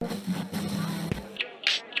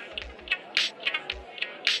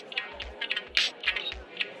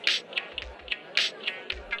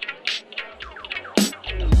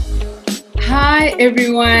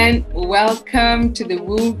everyone. Welcome to the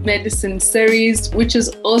Womb Medicine series, which is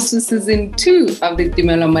also season 2 of the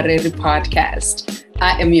Tumelo Mareri podcast.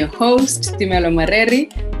 I am your host, Tumelo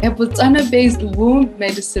Mareri, a Botswana-based womb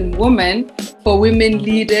medicine woman for women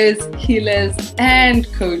leaders, healers, and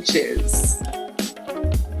coaches.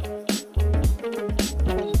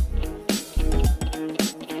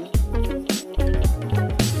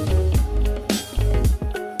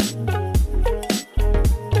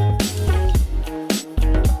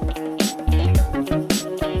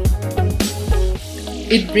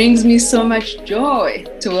 It brings me so much joy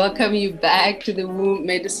to welcome you back to the Womb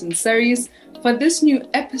Medicine series for this new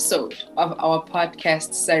episode of our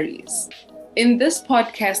podcast series. In this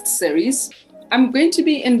podcast series, I'm going to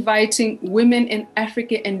be inviting women in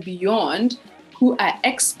Africa and beyond who are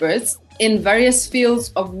experts in various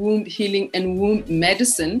fields of womb healing and womb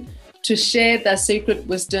medicine to share their sacred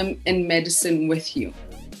wisdom in medicine with you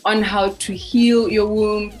on how to heal your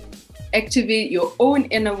womb, activate your own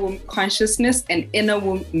inner womb consciousness and inner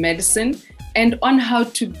womb medicine, and on how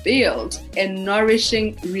to build a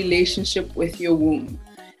nourishing relationship with your womb.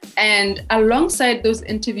 And alongside those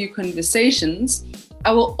interview conversations,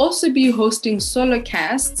 I will also be hosting solo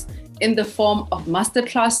casts in the form of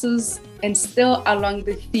masterclasses and still along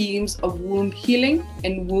the themes of womb healing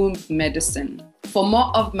and womb medicine. For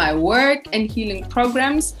more of my work and healing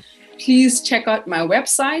programs, please check out my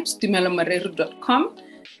website, tumelomareri.com.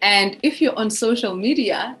 And if you're on social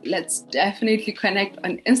media, let's definitely connect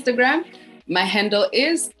on Instagram. My handle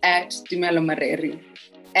is @tumelomareri.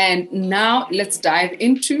 And now let's dive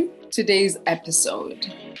into today's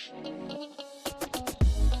episode.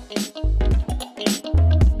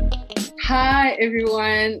 Hi,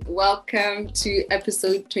 everyone. Welcome to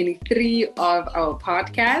episode 23 of our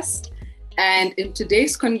podcast. And in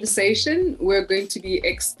today's conversation, we're going to be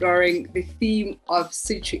exploring the theme of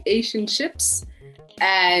situationships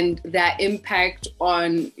and their impact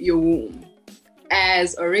on your womb.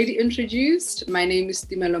 As already introduced, my name is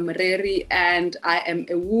Tumelo Mareri and I am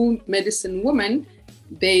a womb medicine woman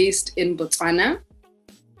based in Botswana.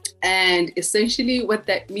 And essentially what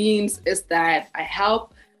that means is that I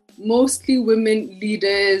help mostly women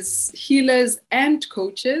leaders, healers, and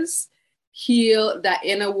coaches heal their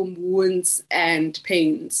inner womb wounds and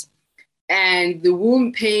pains. And the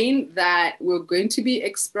womb pain that we're going to be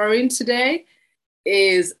exploring today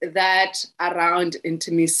is that around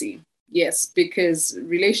intimacy. Yes, because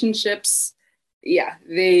relationships,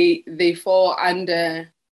 they fall under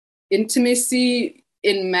intimacy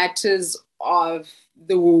in matters of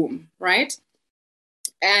the womb, right?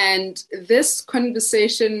 And this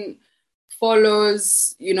conversation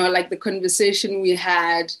follows, like the conversation we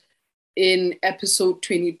had in episode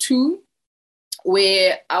 22,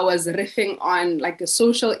 where I was riffing on like a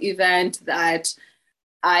social event that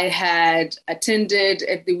I had attended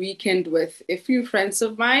at the weekend with a few friends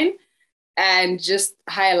of mine, and just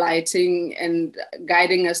highlighting and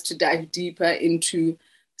guiding us to dive deeper into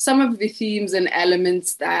some of the themes and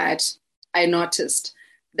elements that I noticed.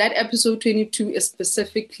 That episode 22 is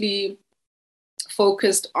specifically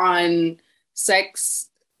focused on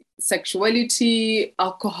sex, sexuality,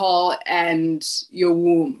 alcohol, and your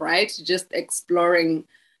womb, right? Just exploring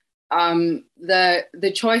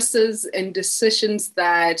the choices and decisions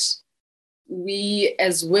that we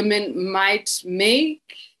as women might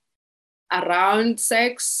make around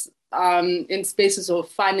sex in spaces of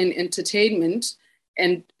fun and entertainment,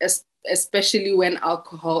 and especially when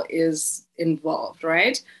alcohol is involved,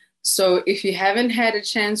 right? So if you haven't had a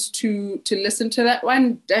chance to listen to that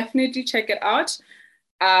one, definitely check it out.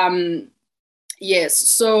 Yes,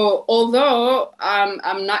 so although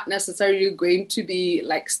I'm not necessarily going to be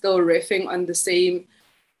like still riffing on the same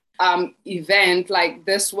event, like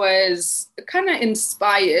this was kind of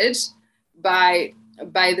inspired by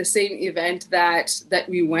the same event that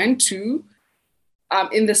we went to,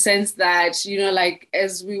 in the sense that, like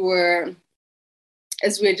as we're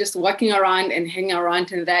just walking around and hanging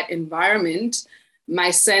around in that environment, my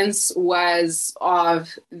sense was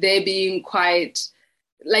of there being quite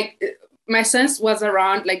like, my sense was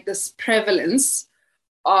around like this prevalence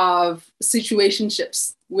of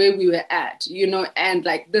situationships where we were at, and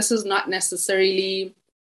like this is not necessarily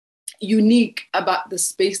unique about the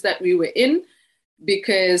space that we were in,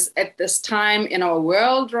 because at this time in our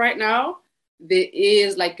world right now, there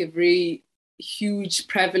is like a very huge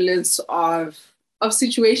prevalence of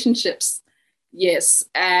situationships. Yes,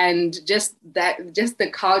 and just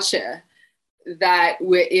the culture that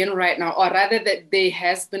we're in right now, or rather that there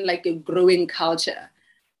has been like a growing culture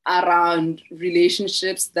around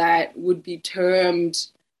relationships that would be termed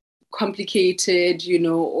complicated,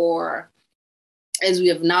 or as we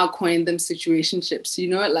have now coined them, situationships.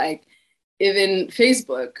 Like even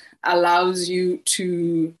Facebook allows you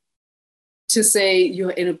to say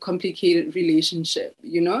you're in a complicated relationship,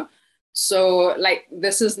 So like,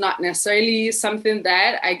 this is not necessarily something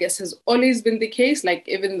that I guess has always been the case. Like,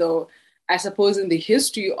 even though I suppose in the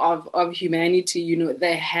history of humanity,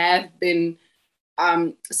 there have been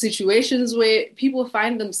situations where people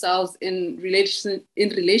find themselves in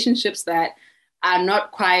relationships that are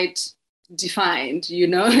not quite defined,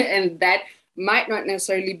 and that might not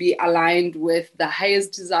necessarily be aligned with the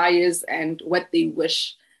highest desires and what they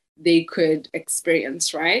wish they could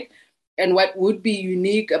experience, right? And what would be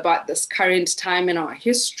unique about this current time in our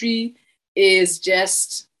history is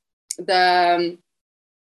just the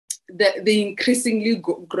increasingly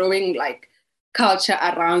growing like culture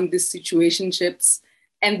around these situationships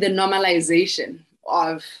and the normalization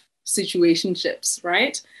of situationships,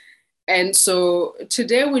 right? And so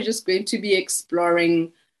today we're just going to be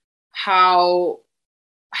exploring how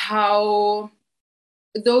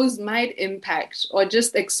those might impact, or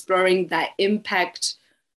just exploring that impact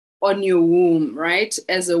on your womb, right,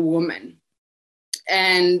 as a woman.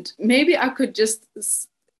 And maybe I could just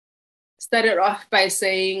start it off by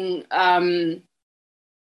saying,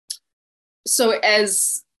 so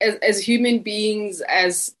as human beings,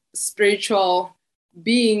 as spiritual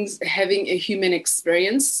beings having a human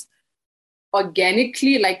experience,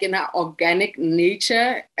 organically, like in our organic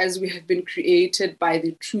nature, as we have been created by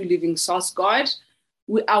the true living source God,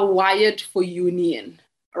 we are wired for union,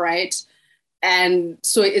 right? And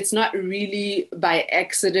so it's not really by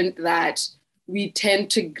accident that we tend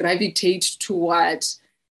to gravitate towards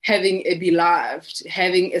having a beloved,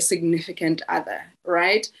 having a significant other,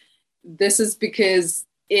 right? This is because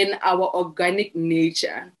in our organic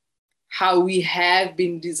nature, how we have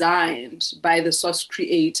been designed by the source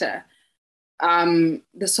creator,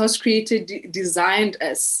 the source creator designed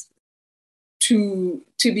us to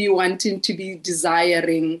be wanting, to be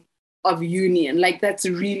desiring of union. Like, that's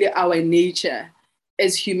really our nature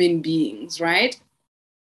as human beings, right?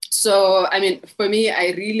 So, I mean, for me,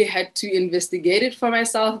 I really had to investigate it for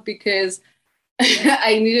myself, because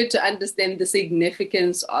I needed to understand the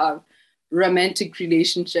significance of romantic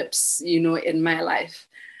relationships, in my life.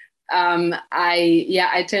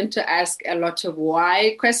 I tend to ask a lot of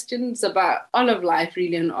why questions about all of life,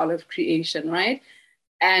 really, and all of creation, right?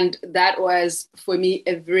 And that was, for me,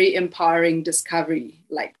 a very empowering discovery,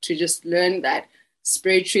 like to just learn that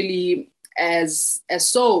spiritually, as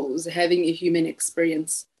souls having a human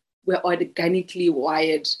experience, we're organically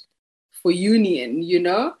wired for union,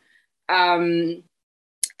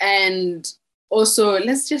 And also,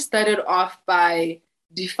 let's just start it off by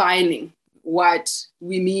defining what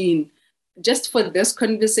we mean. Just for this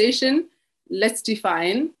conversation, let's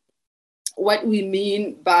define what we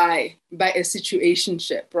mean by a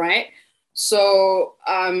situationship, right? So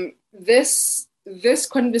this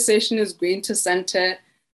conversation is going to center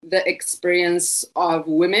the experience of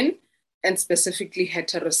women, and specifically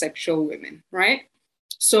heterosexual women, right?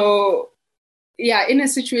 So yeah, in a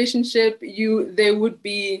situationship, it would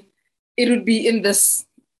be in this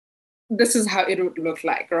is how it would look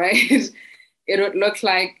like, right? It would look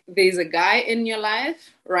like there's a guy in your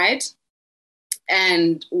life, right?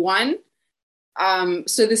 And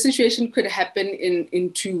so the situation could happen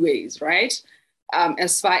in two ways, right?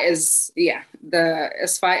 As far as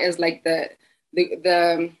like the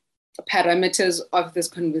parameters of this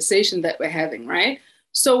conversation that we're having, right?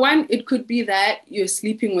 So one, it could be that you're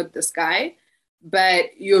sleeping with this guy,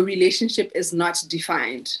 but your relationship is not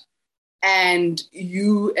defined. And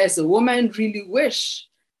you, as a woman, really wish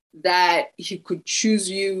that he could choose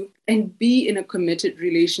you and be in a committed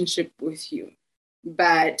relationship with you.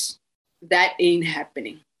 But that ain't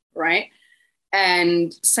happening, right?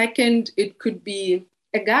 And second, it could be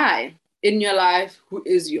a guy in your life who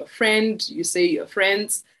is your friend. You say you're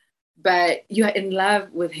friends, but you're in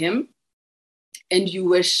love with him and you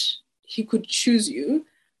wish he could choose you,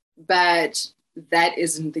 but that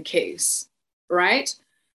isn't the case, right?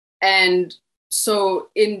 And so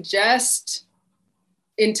in just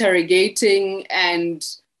interrogating and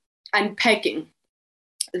unpacking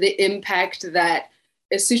the impact that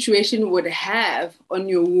a situation would have on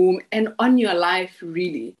your womb and on your life,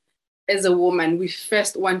 really, as a woman, we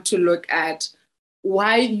first want to look at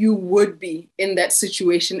why you would be in that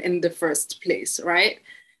situation in the first place, right?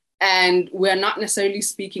 And we're not necessarily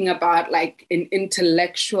speaking about like an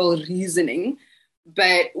intellectual reasoning,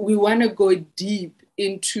 but we want to go deep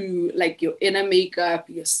into like your inner makeup,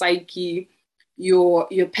 your psyche, your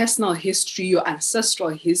personal history, your ancestral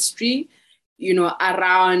history,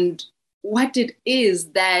 around what it is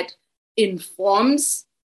that informs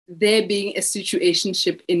there being a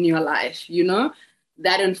situationship in your life,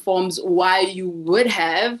 that informs why you would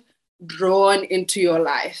have drawn into your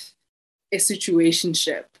life a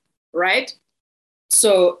situationship, right?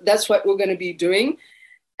 So that's what we're going to be doing.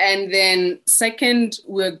 And then second,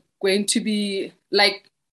 we're going to be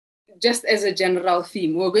just as a general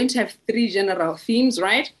theme, we're going to have 3 general themes,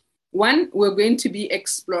 right? One, we're going to be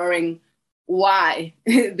exploring why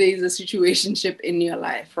there's a situationship in your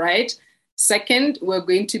life, right? Second, we're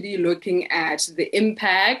going to be looking at the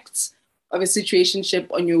impacts of a situationship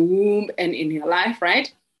on your womb and in your life,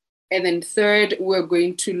 right? And then third, we're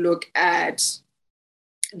going to look at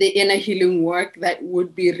the inner healing work that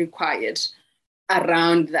would be required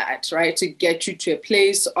around that, right? To get you to a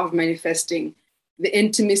place of manifesting the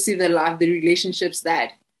intimacy, the love, the relationships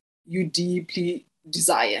that you deeply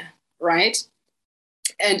desire, right?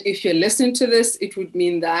 And if you're listening to this, it would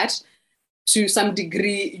mean that to some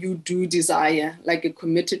degree, you do desire like a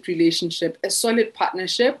committed relationship, a solid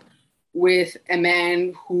partnership with a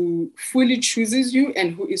man who fully chooses you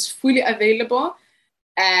and who is fully available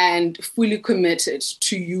and fully committed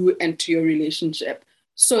to you and to your relationship.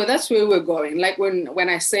 So that's where we're going. Like when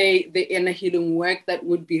I say the inner healing work that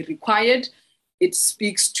would be required, it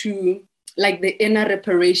speaks to like the inner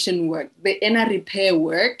reparation work, the inner repair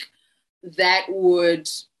work that would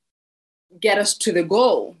get us to the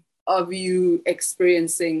goal of you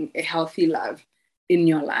experiencing a healthy love in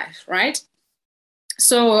your life, right?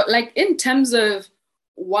 So like in terms of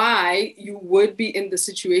why you would be in the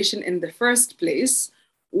situation in the first place,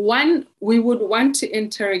 one, we would want to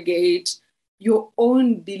interrogate your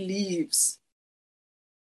own beliefs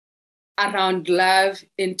around love,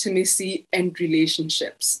 intimacy, and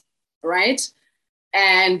relationships, right?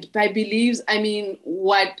 And by beliefs, I mean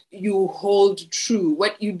what you hold true,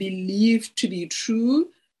 what you believe to be true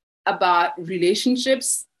about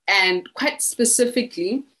relationships, and quite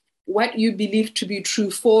specifically, what you believe to be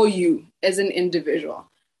true for you as an individual,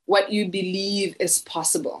 what you believe is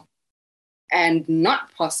possible and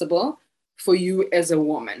not possible for you as a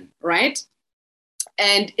woman, right?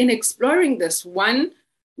 And in exploring this, one,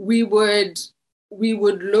 we would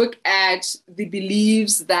look at the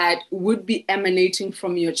beliefs that would be emanating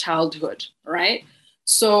from your childhood, right?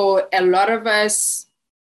 So a lot of us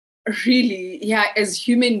really, as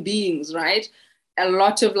human beings, right? A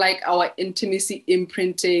lot of like our intimacy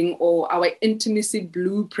imprinting or our intimacy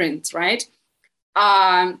blueprints, right?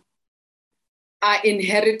 Are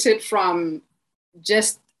inherited from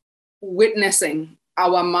just witnessing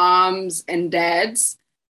our moms and dads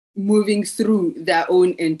moving through their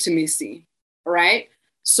own intimacy, right?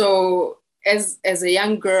 So as a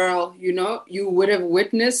young girl, you would have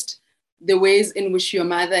witnessed the ways in which your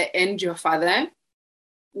mother and your father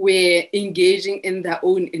were engaging in their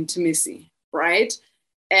own intimacy, right?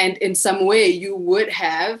 And in some way, you would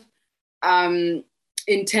have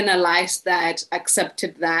internalized that,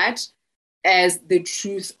 accepted that as the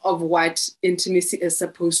truth of what intimacy is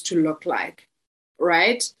supposed to look like,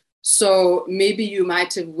 right? So maybe you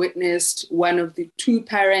might have witnessed one of the two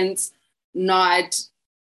parents not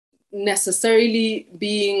necessarily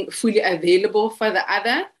being fully available for the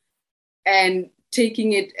other and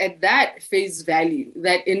taking it at that face value,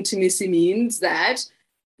 that intimacy means that,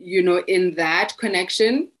 in that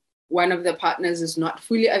connection, one of the partners is not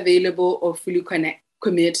fully available or fully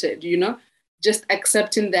committed, just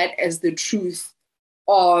accepting that as the truth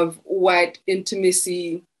of what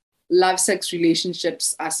intimacy, love, sex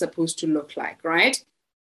relationships are supposed to look like, right?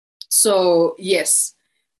 So yes,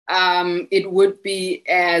 it would be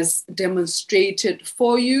as demonstrated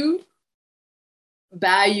for you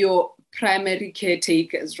by your primary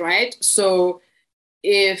caretakers, right? So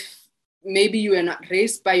if maybe you were not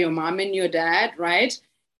raised by your mom and your dad, right?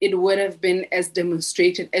 It would have been as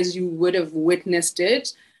demonstrated as you would have witnessed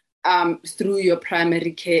it through your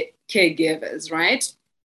primary caregivers, right?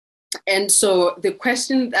 And so the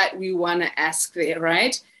question that we want to ask there,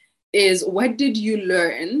 right, is what did you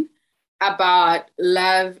learn about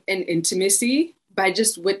love and intimacy by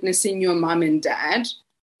just witnessing your mom and dad,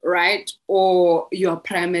 right? Or your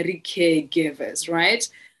primary caregivers, right?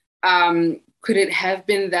 Could it have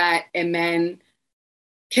been that a man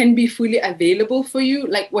can be fully available for you,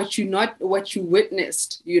 like what you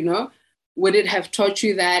witnessed, Would it have taught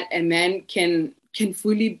you that a man can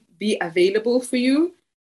fully be available for you,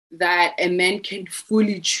 that a man can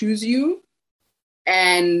fully choose you?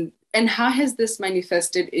 And how has this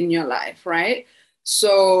manifested in your life, right?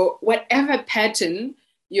 So whatever pattern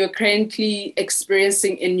you're currently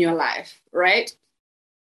experiencing in your life, right?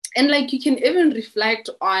 And like you can even reflect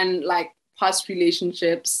on like past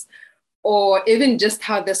relationships or even just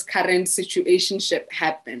how this current situationship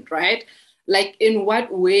happened, right? Like, in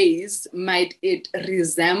what ways might it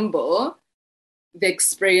resemble the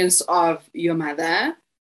experience of your mother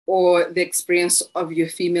or the experience of your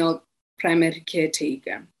female primary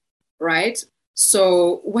caretaker, right?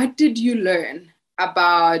 So what did you learn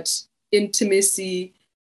about intimacy,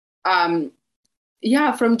 from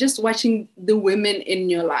just watching the women in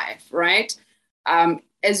your life, right?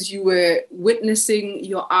 As you were witnessing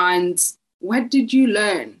your aunts, what did you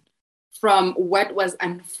learn from what was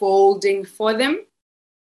unfolding for them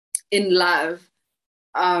in love,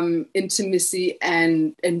 intimacy,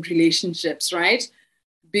 and relationships, right?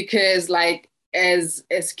 Because like as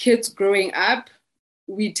kids growing up,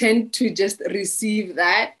 we tend to just receive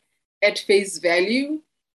that at face value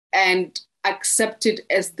and accept it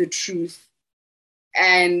as the truth.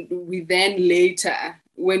 And we then later,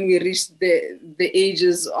 when we reach the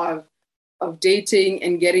ages of dating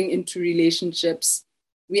and getting into relationships,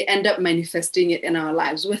 we end up manifesting it in our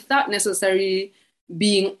lives without necessarily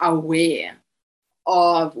being aware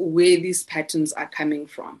of where these patterns are coming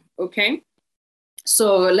from. Okay.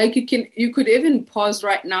 So like you could even pause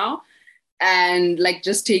right now and like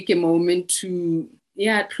just take a moment to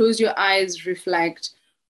close your eyes, reflect,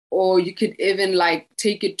 or you could even like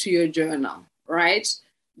take it to your journal, right?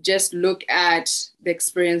 Just look at the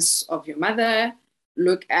experience of your mother,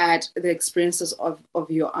 look at the experiences of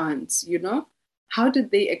your aunts, how did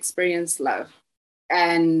they experience love?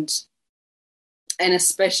 And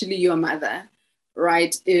especially your mother,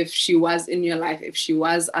 right? If she was in your life, if she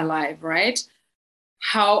was alive, right?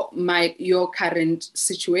 How might your current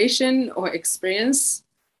situation or experience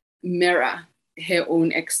mirror her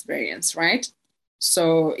own experience, right?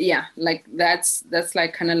 So like that's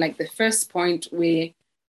like kind of like the first point where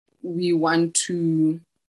we want to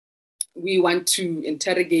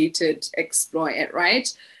interrogate it, explore it,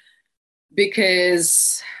 right?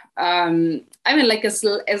 Because like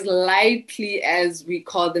as lightly as we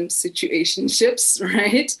call them situationships,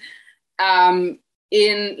 right?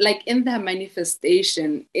 In their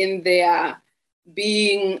manifestation, in their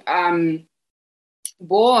being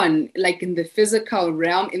born, like in the physical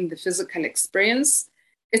realm, in the physical experience,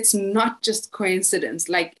 it's not just coincidence.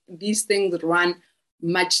 Like these things run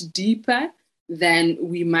much deeper than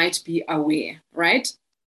we might be aware, right?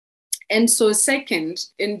 And so second,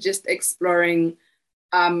 in just exploring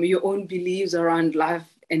your own beliefs around love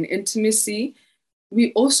and intimacy,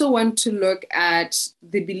 we also want to look at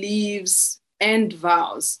the beliefs and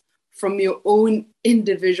vows from your own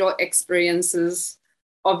individual experiences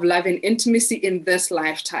of love and intimacy in this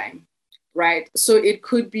lifetime, right? So it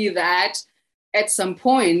could be that at some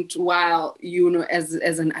point while,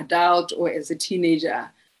 as an adult or as a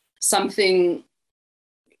teenager, something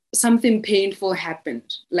painful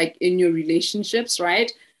happened, like in your relationships,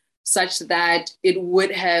 right? Such that it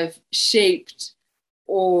would have shaped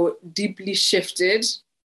or deeply shifted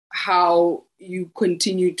how you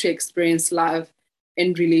continue to experience love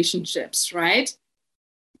and relationships, right?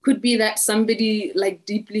 Could be that somebody like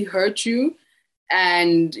deeply hurt you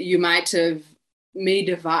and you might have made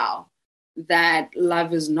a vow that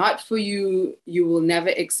love is not for you. You will never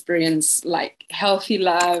experience like healthy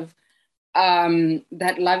love,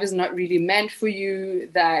 that love is not really meant for you,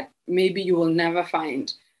 that maybe you will never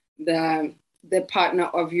find the partner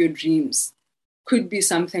of your dreams. Could be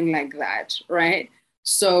something like that, right?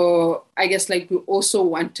 So I guess like we also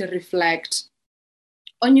want to reflect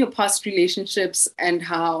on your past relationships and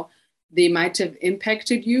how they might have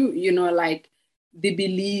impacted you, like the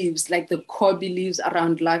beliefs, like the core beliefs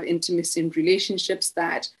around love, intimacy, and relationships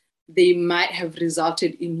that they might have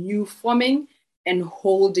resulted in you forming and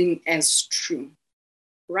holding as true,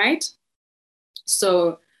 right?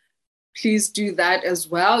 So please do that as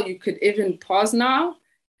well. You could even pause now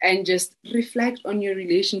and just reflect on your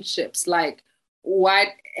relationships, like what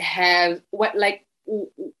has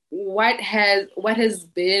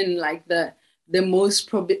been like the most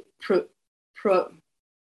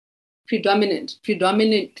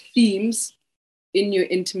predominant themes in your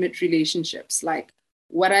intimate relationships. Like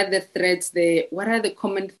what are the threads there? What are the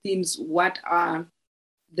common themes? What are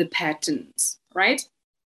the patterns, right?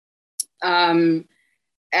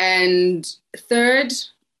 And third,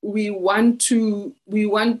 we want to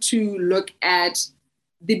look at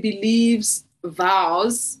the beliefs,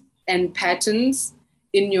 vows, and patterns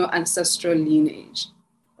in your ancestral lineage,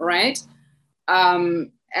 right?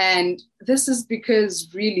 And this is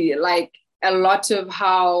because really, like a lot of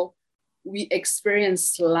how we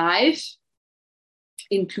experience life,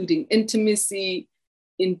 including intimacy,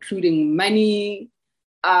 including money,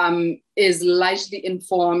 is largely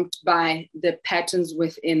informed by the patterns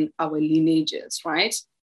within our lineages, right?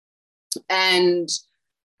 And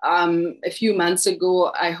A few months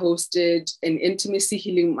ago, I hosted an intimacy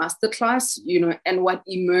healing masterclass, and what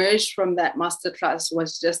emerged from that masterclass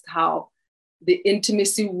was just how the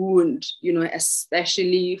intimacy wound,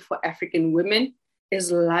 especially for African women,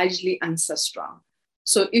 is largely ancestral.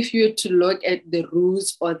 So if you were to look at the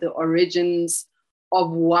roots or the origins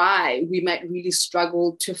of why we might really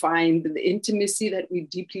struggle to find the intimacy that we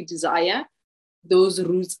deeply desire, those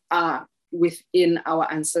roots are within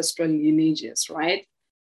our ancestral lineages, right?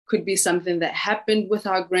 Could be something that happened with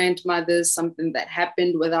our grandmothers, something that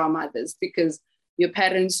happened with our mothers, because your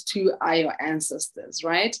parents too are your ancestors,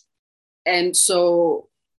 right? And so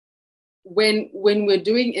when we're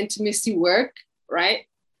doing intimacy work, right?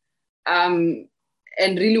 And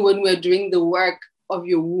really when we're doing the work of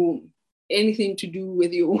your womb, anything to do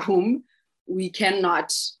with your womb, we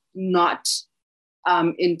cannot not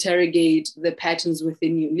interrogate the patterns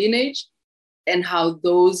within your lineage and how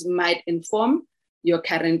those might inform your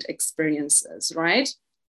current experiences, right?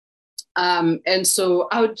 And so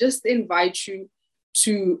I would just invite you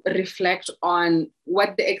to reflect on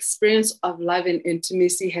what the experience of love and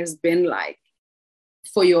intimacy has been like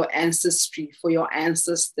for your ancestry, for your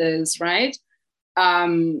ancestors, right?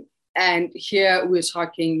 And here we're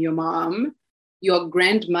talking your mom, your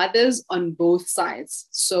grandmothers on both sides.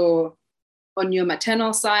 So on your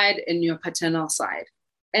maternal side and your paternal side,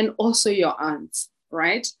 and also your aunts,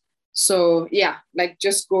 right? So yeah, like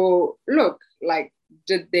just go look, like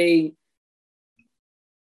did they,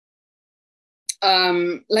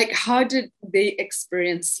 like how did they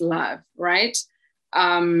experience love, right?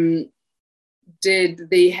 Did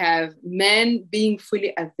they have men being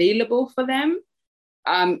fully available for them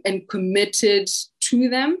and committed to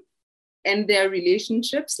them and their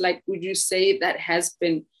relationships? Like, would you say that has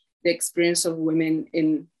been the experience of women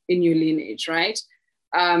in your lineage, right?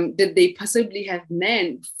 Did they possibly have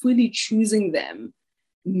men fully choosing them,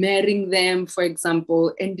 marrying them, for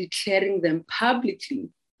example, and declaring them publicly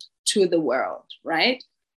to the world, right?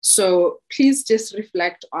 So please just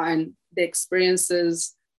reflect on the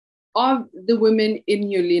experiences of the women in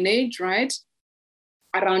your lineage, right?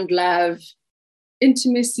 Around love,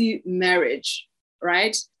 intimacy, marriage,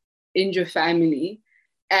 right? In your family.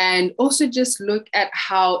 And also just look at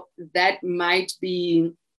how that might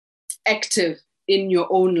be active in your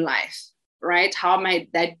own life, right? How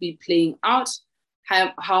might that be playing out?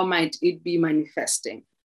 How might it be manifesting?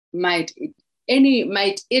 Might it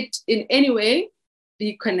in any way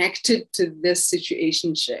be connected to this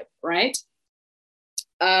situationship, right?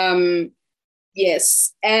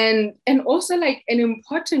 Yes, and also like an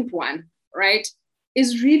important one, right,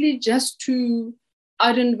 is really just to,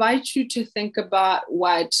 I'd invite you to think about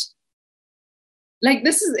what, like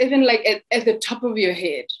this is even like at the top of your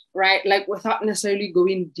head, right? Like without necessarily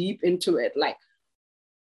going deep into it, like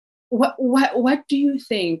what do you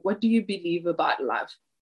think? What do you believe about love?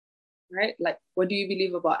 Right? Like what do you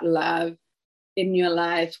believe about love in your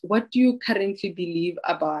life? What do you currently believe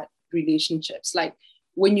about relationships? Like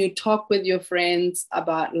when you talk with your friends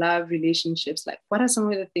about love, relationships, like what are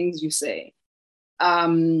some of the things you say?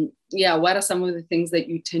 What are some of the things that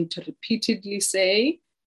you tend to repeatedly say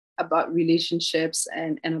about relationships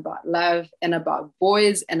and about love and about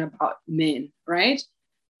boys and about men, right?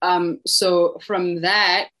 So from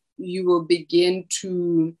that, you will begin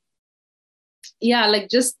to, like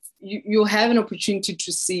just you'll have an opportunity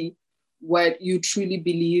to see what you truly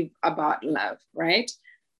believe about love, right?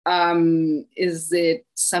 Is it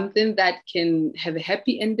something that can have a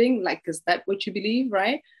happy ending? Like, is that what you believe,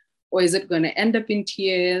 right? Or is it going to end up in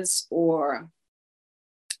tears? Or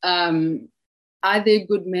are there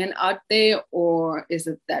good men out there? Or is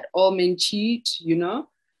it that all men cheat,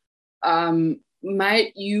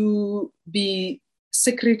 Might you be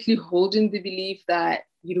secretly holding the belief that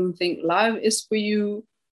you don't think love is for you,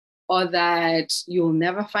 or that you'll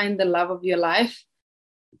never find the love of your life?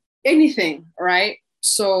 Anything, right?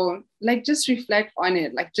 So like just reflect on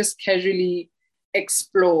it, like just casually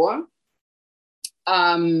explore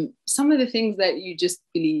some of the things that you just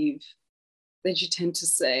believe, that you tend to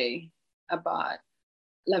say about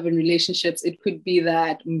love and relationships. It could be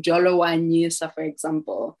that mjolo wa nyisa, for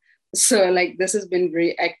example. So like this has been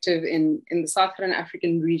very active in the Southern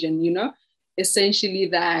African region, essentially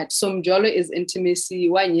that so mjolo is intimacy,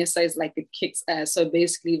 wa nyisa is like it kicks ass. So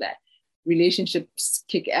basically that relationships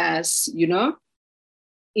kick ass,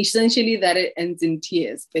 essentially that it ends in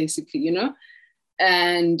tears, basically,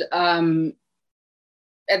 and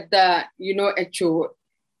at the, at your,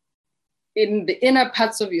 in the inner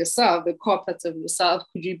parts of yourself, the core parts of yourself,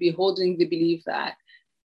 could you be holding the belief that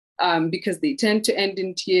because they tend to end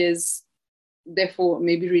in tears, therefore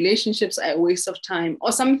maybe relationships are a waste of time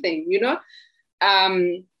or something,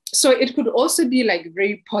 So it could also be like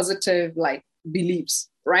very positive, like beliefs,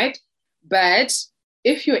 right? But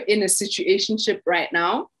if you're in a situationship right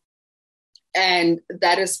now, and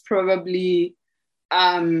that is probably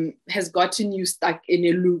has gotten you stuck in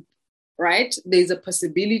a loop, right? There's a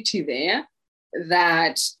possibility there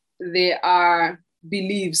that there are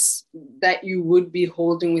beliefs that you would be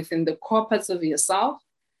holding within the corpus of yourself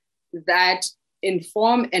that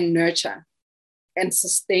inform and nurture and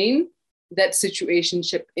sustain that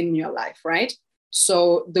situationship in your life, right?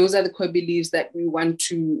 So those are the core beliefs that we want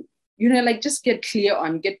to, like just get clear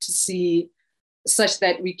on, get to see, such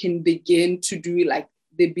that we can begin to do like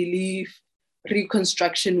the belief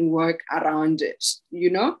reconstruction work around it,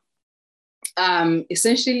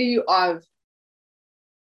 essentially of,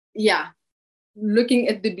 looking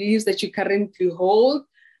at the beliefs that you currently hold,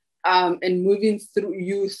 and moving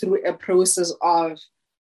through a process of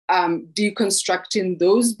deconstructing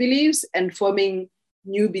those beliefs and forming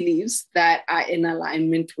new beliefs that are in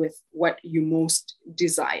alignment with what you most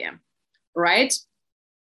desire, right?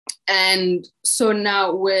 And so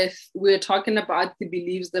now we're talking about the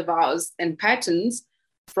beliefs, the vows, and patterns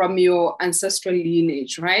from your ancestral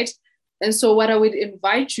lineage, right? And so what I would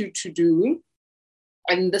invite you to do,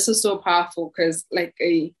 and this is so powerful because like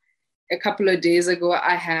a couple of days ago,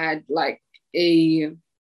 I had like a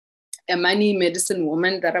money medicine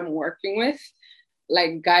woman that I'm working with,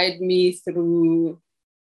 like guide me through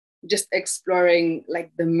just exploring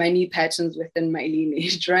like the money patterns within my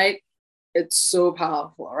lineage, right? It's so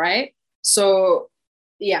powerful, right? So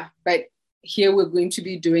but here we're going to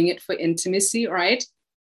be doing it for intimacy, right?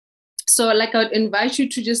 So like I would invite you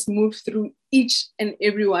to just move through each and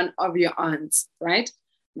every one of your aunts, right?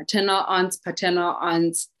 Maternal aunts, paternal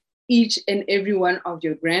aunts, each and every one of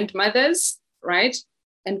your grandmothers, right?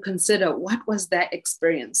 And consider, what was their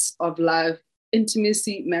experience of love,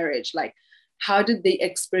 intimacy, marriage? Like, how did they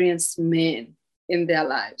experience men in their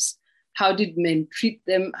lives? How did men treat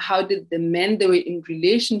them? How did the men they were in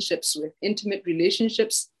relationships with, intimate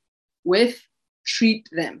relationships with, treat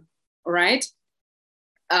them, right?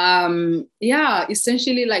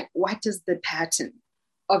 Essentially, like, what is the pattern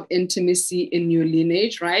of intimacy in your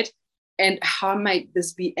lineage, right? And how might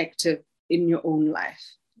this be active in your own life,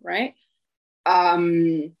 right? Like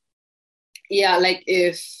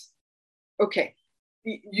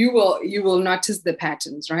you will notice the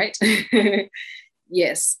patterns, right?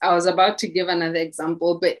 Yes, I was about to give another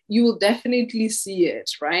example, but you will definitely see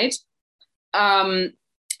it, right? And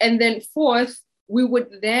then fourth, we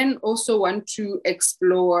would then also want to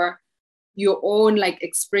explore your own like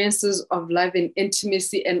experiences of love and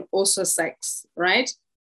intimacy and also sex, right?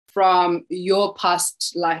 From your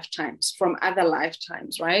past lifetimes, from other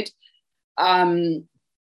lifetimes, right? And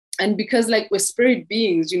because like we're spirit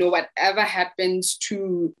beings, whatever happens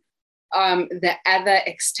to the other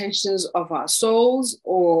extensions of our souls,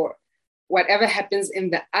 or whatever happens in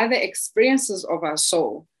the other experiences of our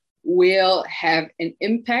soul, will have an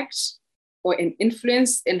impact or an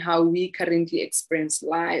influence in how we currently experience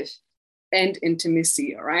life and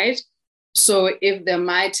intimacy, right? So if there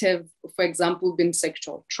might have, for example, been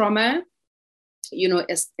sexual trauma,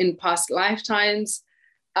 as in past lifetimes,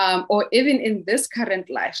 or even in this current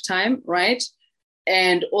lifetime, right?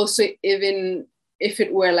 And also even if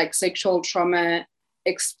it were like sexual trauma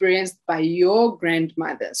experienced by your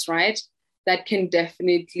grandmothers, right? That can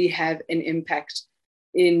definitely have an impact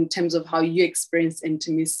in terms of how you experience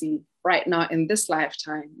intimacy right now in this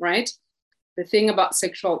lifetime, right? The thing about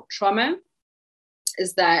sexual trauma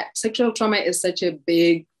is that sexual trauma is such a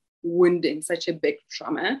big wounding, such a big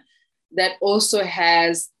trauma that also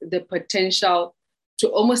has the potential to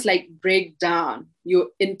almost like break down your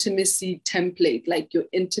intimacy template, like your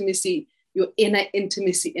inner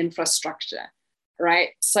intimacy infrastructure, right?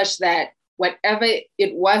 Such that whatever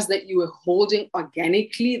it was that you were holding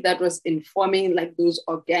organically that was informing like those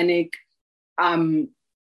organic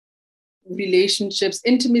relationships,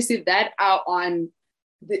 intimacy that are on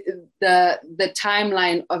the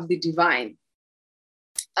timeline of the divine,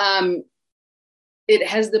 it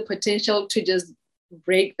has the potential to just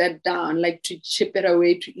break that down, like to chip it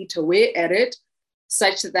away, to eat away at it,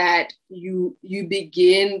 such that you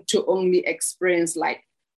begin to only experience like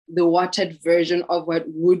the watered version of what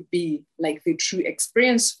would be like the true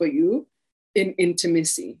experience for you in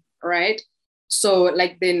intimacy, right? So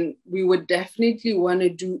like then we would definitely want to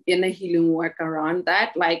do inner healing work around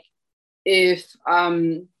that. Like if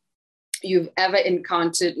you've ever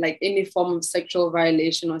encountered like any form of sexual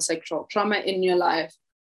violation or sexual trauma in your life,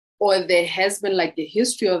 or there has been like a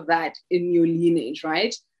history of that in your lineage,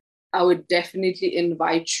 right? I would definitely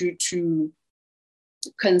invite you to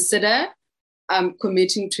consider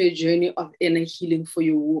committing to a journey of inner healing for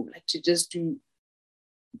your womb, like to just do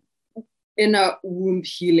inner womb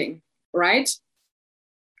healing, right?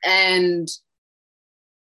 And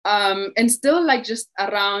still like just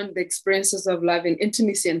around the experiences of love and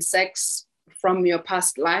intimacy and sex from your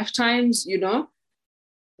past lifetimes, you know,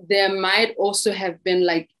 there might also have been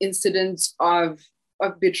like incidents of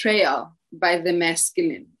betrayal by the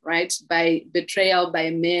masculine, right? By betrayal by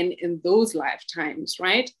men in those lifetimes,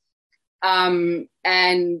 right?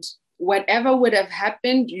 And whatever would have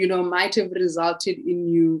happened, you know, might have resulted in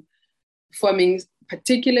you forming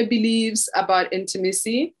particular beliefs about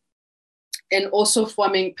intimacy and also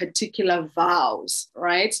forming particular vows,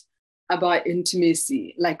 right, about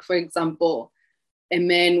intimacy. Like, for example, a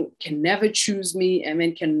man can never choose me, a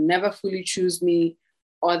man can never fully choose me,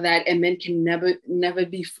 or that a man can never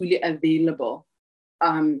be fully available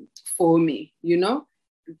for me, you know?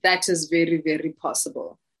 That is very, very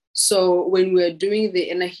possible. So when we're doing the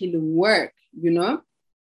inner healing work, you know,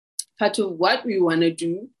 part of what we want to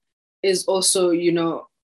do is also, you know,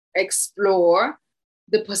 explore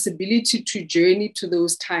the possibility to journey to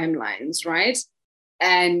those timelines, right?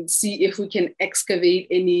 And see if we can excavate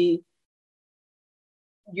any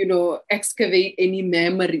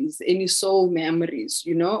memories, any soul memories,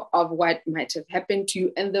 you know, of what might have happened to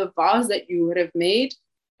you and the vows that you would have made,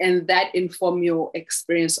 and that inform your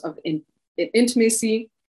experience of intimacy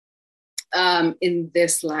in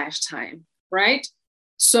this lifetime, right?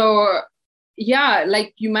 So, yeah,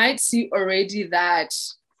 like you might see already that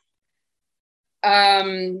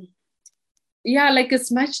like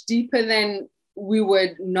it's much deeper than we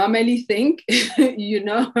would normally think, you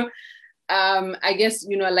know. I guess,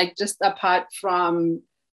 you know, like just apart from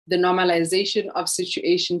the normalization of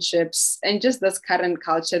situationships and just this current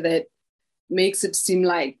culture that makes it seem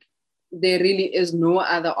like there really is no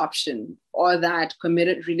other option, or that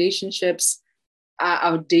committed relationships are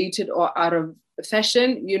outdated or out of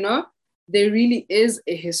fashion, you know, there really is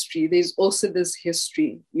a history. There's also this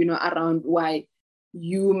history, you know, around why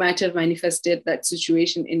you might have manifested that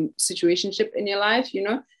situationship in your life, you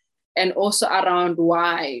know, and also around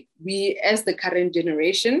why we, as the current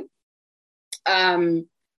generation, a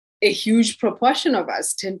huge proportion of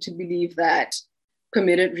us tend to believe that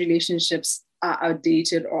committed relationships are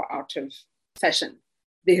outdated or out of fashion.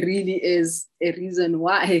 There really is a reason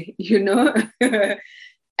why, you know.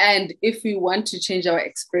 And if we want to change our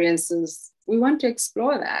experiences, we want to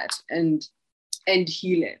explore that and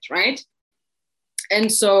heal it, right?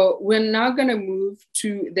 And so we're now going to move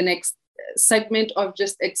to the next segment of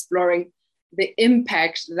just exploring the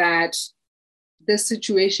impact that this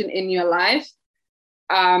situation in your life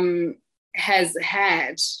has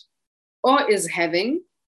had or is having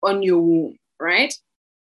on your womb, right?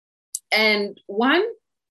 And one,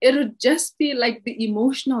 it would just be like the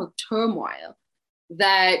emotional turmoil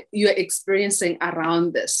that you're experiencing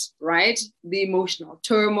around this, right? The emotional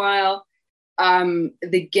turmoil,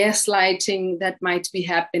 the gaslighting that might be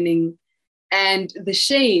happening, and the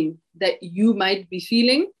shame that you might be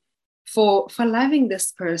feeling for loving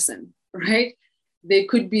this person, right? There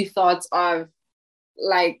could be thoughts of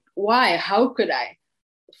like, why? How could I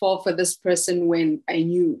fall for this person when I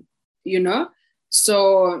knew, you know?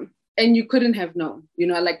 So, and you couldn't have known, you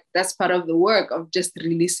know, like that's part of the work of just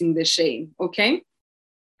releasing the shame, okay?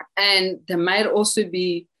 And there might also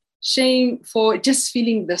be shame for just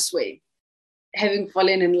feeling this way, having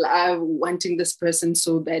fallen in love, wanting this person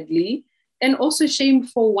so badly, and also shame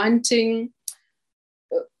for wanting,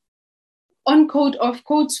 on quote, off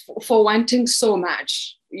quotes, for wanting so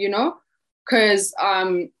much, you know? Because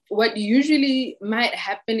what usually might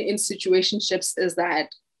happen in situationships is that,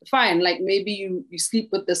 fine, like maybe you sleep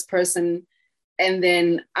with this person, and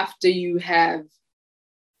then after you have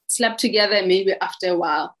slept together, maybe after a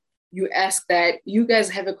while, you ask that you guys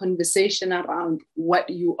have a conversation around what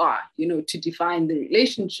you are, you know, to define the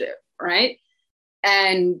relationship, right?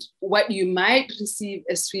 And what you might receive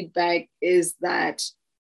as feedback is that,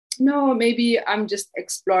 no, maybe I'm just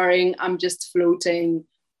exploring, I'm just floating.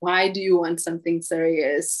 Why do you want something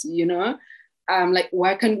serious? You know, like,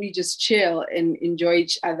 why can't we just chill and enjoy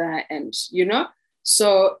each other? And, you know,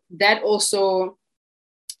 so that also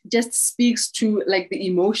just speaks to like the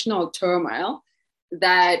emotional turmoil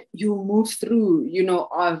that you move through, you know,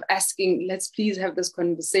 of asking, let's please have this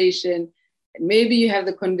conversation. And maybe you have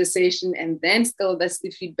the conversation, and then still that's the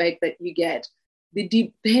feedback that you get, the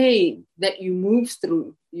deep pain that you move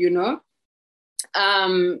through, you know.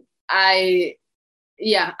 I'm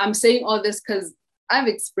saying all this because I've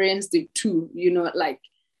experienced it too, you know, like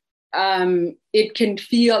it can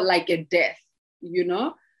feel like a death, you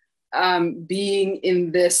know, being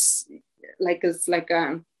in this, like it's like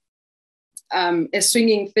a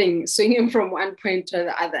swinging thing, swinging from one point to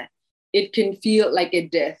the other. It can feel like a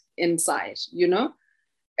death inside, you know?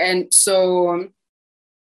 And so,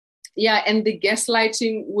 yeah, and the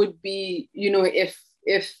gaslighting would be, you know,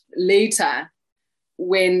 if later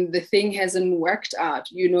when the thing hasn't worked out,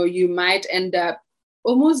 you know, you might end up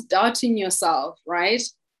almost doubting yourself, right?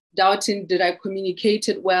 Doubting, did I communicate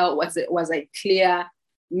it well? Was I clear?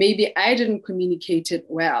 Maybe I didn't communicate it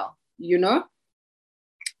well, you know?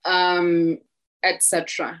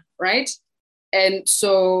 Etc. Right? And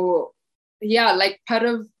so, yeah, like part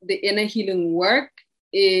of the inner healing work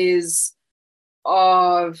is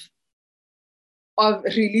of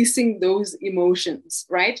releasing those emotions,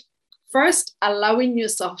 right? First, allowing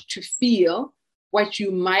yourself to feel what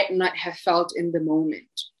you might not have felt in the moment,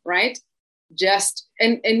 right? Just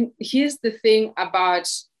and here's the thing about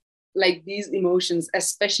like these emotions,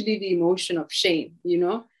 especially the emotion of shame, you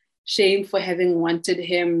know, shame for having wanted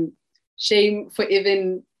him, shame for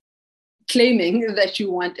even claiming that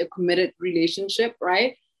you want a committed relationship,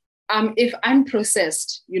 right? If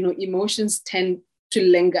unprocessed, you know, emotions tend to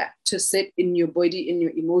linger, to sit in your body, in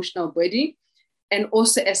your emotional body, and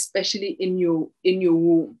also especially in your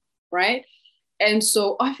womb, right? And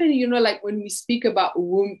so often, you know, like when we speak about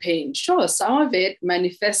womb pain, sure, some of it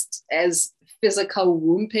manifests as physical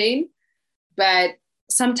womb pain, but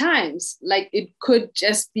sometimes like it could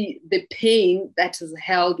just be the pain that is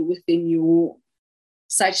held within your womb,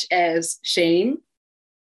 such as shame,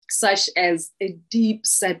 such as a deep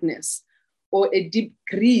sadness or a deep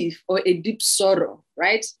grief or a deep sorrow,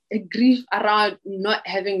 right? A grief around not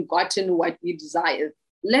having gotten what you desired.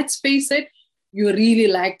 Let's face it, you really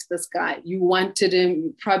liked this guy. You wanted him.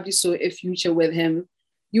 You probably saw a future with him.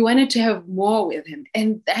 You wanted to have more with him.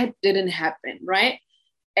 And that didn't happen, right?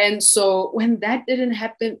 And so when that didn't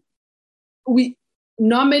happen, we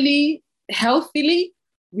normally, healthily,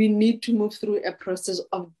 we need to move through a process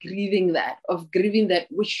of grieving that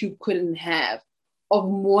which you couldn't have, of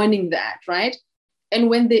mourning that, right? And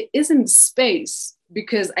when there isn't space,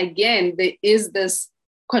 because again, there is this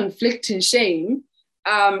conflicting shame.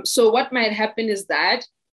 So what might happen is that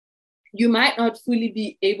you might not fully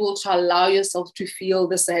be able to allow yourself to feel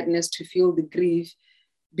the sadness, to feel the grief,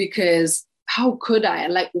 because how could I?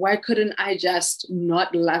 Like, why couldn't I just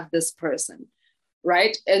not love this person?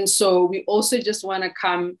 Right? And so we also just want to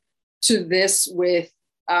come to this with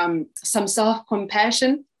some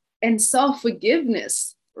self-compassion and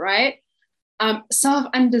self-forgiveness, right?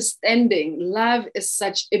 Self-understanding. Love is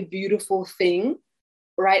such a beautiful thing,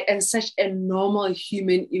 right? And such a normal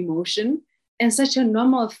human emotion and such a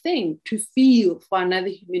normal thing to feel for another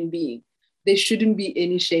human being. There shouldn't be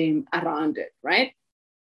any shame around it, right?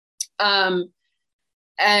 And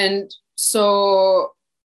so,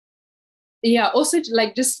 yeah, also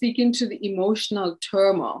like just speaking to the emotional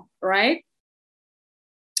turmoil, right?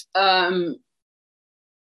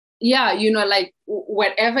 Yeah, you know, like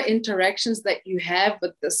whatever interactions that you have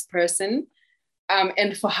with this person,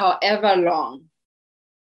 and for however long.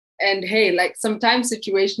 And hey, like sometimes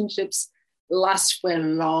situationships last for a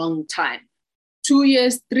long time, 2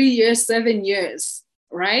 years, 3 years, 7 years,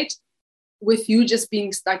 right? With you just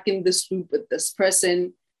being stuck in this loop with this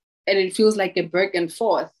person, and it feels like a back and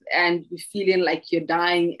forth, and you're feeling like you're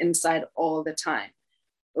dying inside all the time,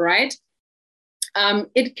 right?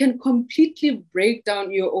 It can completely break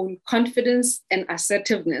down your own confidence and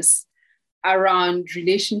assertiveness around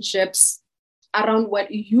relationships, around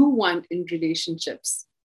what you want in relationships.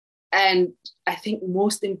 And I think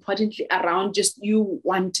most importantly, around just you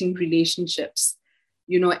wanting relationships,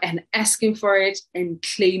 you know, and asking for it and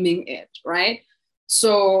claiming it, right?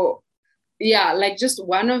 So, yeah, like just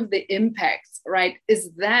one of the impacts, right,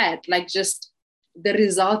 is that like just the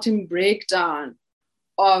resulting breakdown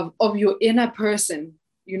of your inner person,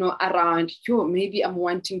 you know, around, yo, maybe I'm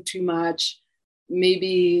wanting too much.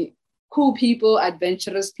 Maybe cool people,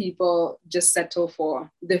 adventurous people just settle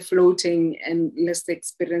for the floating and let's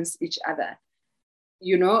experience each other,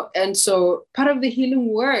 you know? And so part of the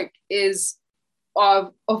healing work is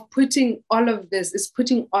of putting all of this, is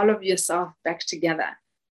putting all of yourself back together,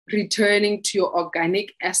 returning to your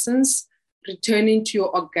organic essence, returning to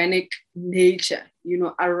your organic nature, you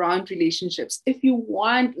know, around relationships. If you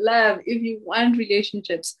want love, if you want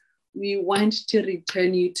relationships, we want to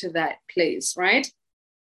return you to that place, right?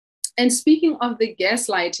 And speaking of the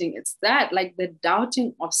gaslighting, it's that like the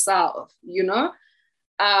doubting of self, you know,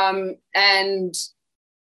 and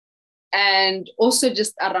also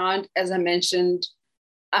just around, as I mentioned,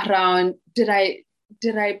 around did I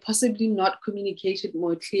possibly not communicate it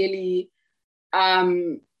more clearly?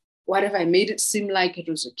 What if I made it seem like it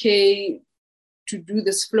was okay to do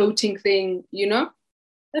this floating thing, you know?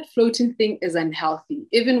 that floating thing is unhealthy.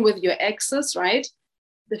 Even with your exes, right?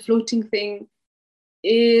 The floating thing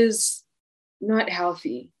is not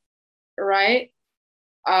healthy, right?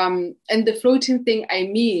 And the floating thing, I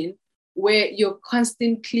mean, where you're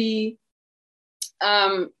constantly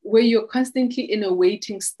in a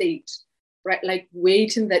waiting state, right? Like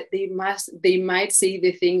waiting that they might say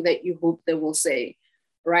the thing that you hope they will say,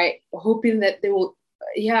 right? Hoping that they will,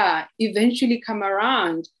 eventually come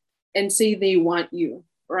around and say they want you,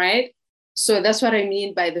 right? So that's what I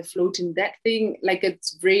mean by the floating. That thing, like,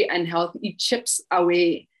 it's very unhealthy. It chips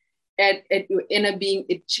away at your inner being.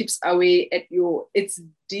 It chips away it's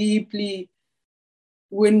deeply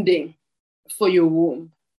wounding for your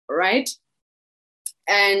womb, right?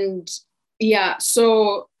 And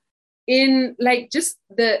so in like just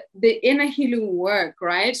the inner healing work,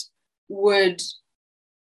 right, would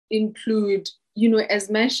include, as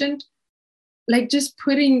mentioned, like just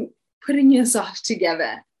putting yourself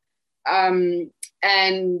together, and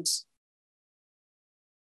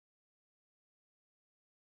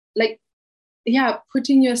like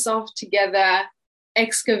putting yourself together,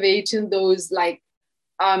 excavating those like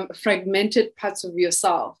fragmented parts of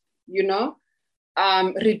yourself,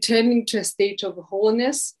 returning to a state of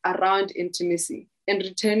wholeness around intimacy and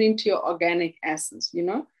returning to your organic essence,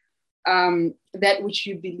 that which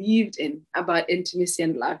you believed in about intimacy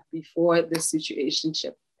and love before the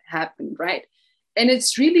situationship happened, right? And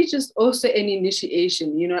it's really just also an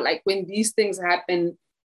initiation, like when these things happen,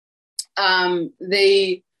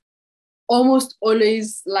 they almost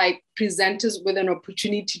always like present us with an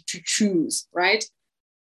opportunity to choose, right?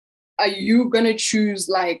 Are you going to choose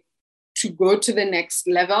like to go to the next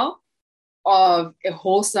level of a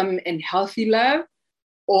wholesome and healthy love?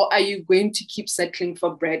 Or are you going to keep settling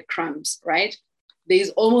for breadcrumbs, right?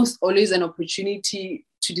 There's almost always an opportunity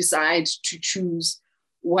to decide to choose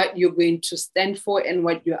what you're going to stand for and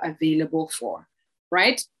what you're available for,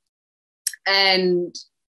 right? And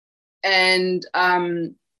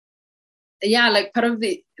like part of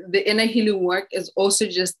the inner healing work is also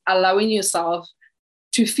just allowing yourself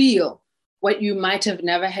to feel what you might have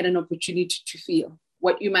never had an opportunity to feel,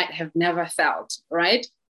 what you might have never felt, right?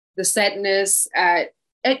 The sadness at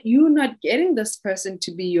you not getting this person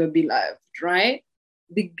to be your beloved, right?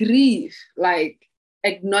 The grief, like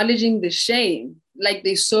acknowledging the shame. Like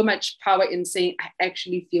there's so much power in saying, I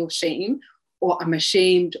actually feel shame, or I'm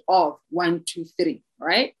ashamed of 1, 2, 3,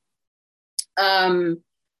 right?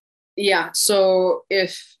 So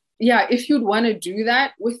if you'd want to do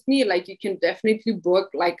that with me, like you can definitely book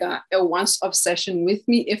like a once-off session with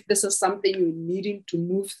me. If this is something you're needing to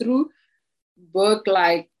move through, book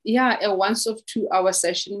like a once-off 2-hour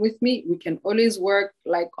session with me. We can always work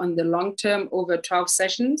like on the long term over 12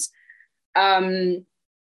 sessions.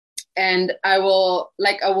 And I will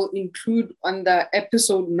include on the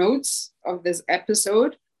episode notes of this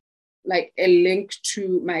episode like a link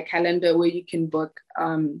to my calendar where you can book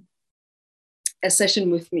a session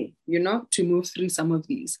with me, to move through some of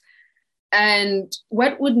these. And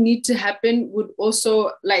what would need to happen would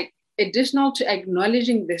also, like, additional to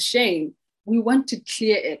acknowledging the shame, we want to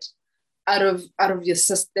clear it out of your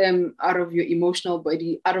system, out of your emotional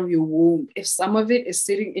body, out of your womb. If some of it is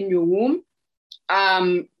sitting in your womb,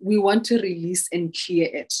 we want to release and clear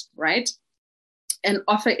it, right? And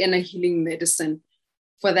offer inner healing medicine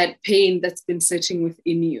for that pain that's been sitting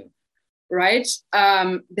within you, right?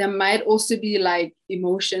 There might also be like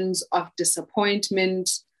emotions of disappointment,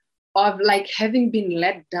 of like having been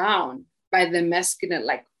let down by the masculine,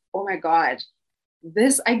 like, oh my God,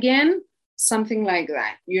 this again, something like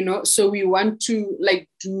that, So we want to like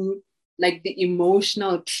do like the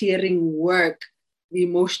emotional clearing work, the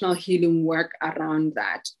emotional healing work around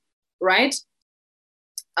that, right?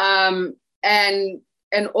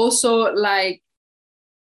 And also like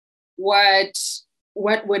what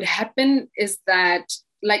would happen is that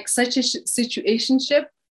like such a situationship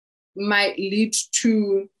might lead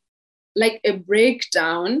to like a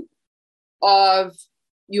breakdown of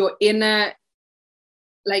your inner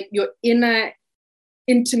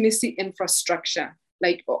intimacy infrastructure,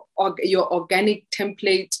 like your organic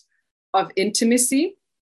template of intimacy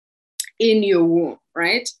in your womb,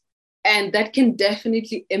 right? And that can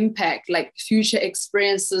definitely impact like future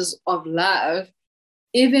experiences of love,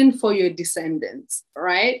 even for your descendants,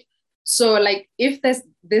 right? So like if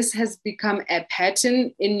this has become a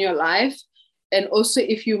pattern in your life, and also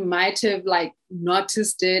if you might have like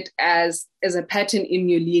noticed it as a pattern in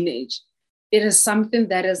your lineage, it is something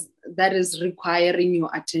that is requiring your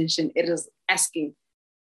attention. It is asking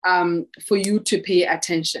for you to pay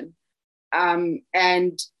attention.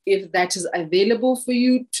 And if that is available for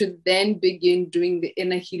you to then begin doing the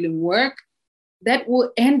inner healing work, that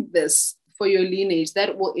will end this for your lineage,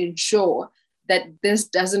 that will ensure that this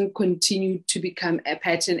doesn't continue to become a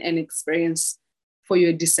pattern and experience for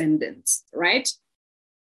your descendants, right?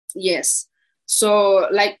 Yes. So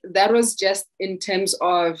like that was just in terms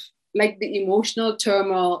of like the emotional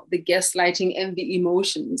turmoil, the gaslighting, and the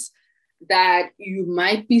emotions that you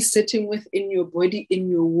might be sitting with in your body, in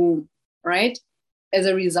your womb, right? As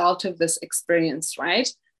a result of this experience, right?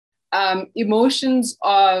 Emotions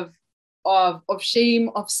of shame,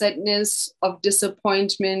 of sadness, of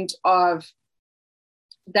disappointment, of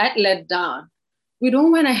that let down. We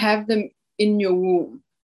don't want to have them in your womb,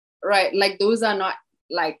 right? Like those are not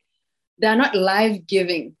like, they're not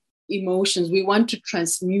life-giving emotions. We want to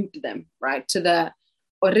transmute them, right, to the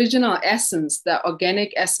original essence, the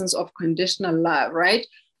organic essence of conditional love, right?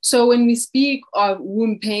 So when we speak of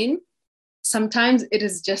womb pain, sometimes it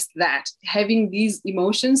is just that, having these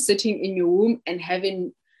emotions sitting in your womb and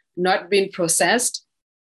having not been processed,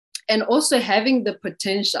 and also having the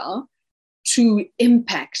potential to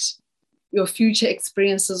impact your future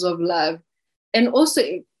experiences of love. And also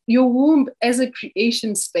your womb as a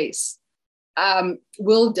creation space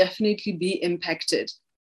will definitely be impacted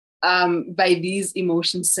by these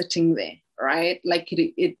emotions sitting there, right? Like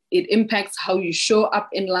it impacts how you show up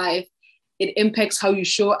in life. It impacts how you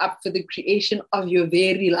show up for the creation of your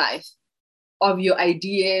very life, of your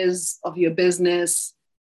ideas, of your business,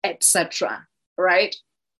 etc. Right?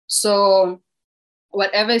 So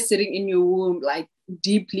whatever is sitting in your womb, like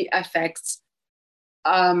deeply affects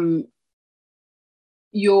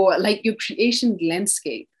your creation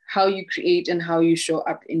landscape, how you create and how you show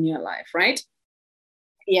up in your life, right?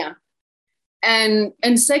 Yeah. And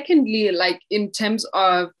secondly, like in terms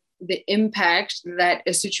of the impact that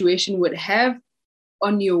a situation would have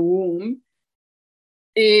on your womb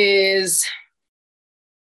is,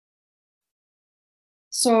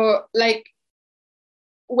 so like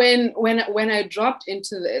when I dropped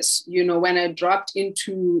into this, when I dropped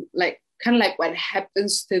into like kind of like what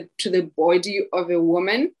happens to the body of a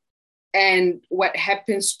woman and what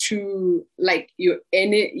happens to like your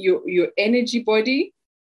energy body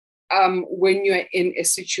when you're in a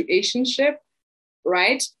situationship,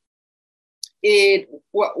 right?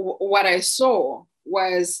 What I saw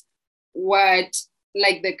was what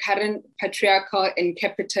like the current patriarchal and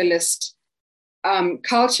capitalist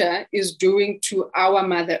culture is doing to our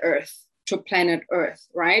Mother Earth, to planet Earth,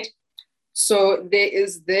 right? So there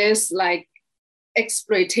is this like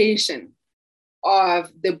exploitation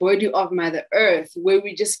of the body of Mother Earth where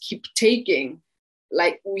we just keep taking,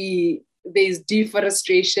 like there's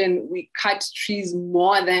deforestation, we cut trees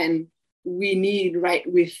more than we need, right?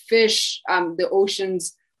 We fish the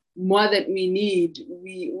oceans more than we need.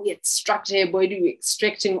 We extract our body, we're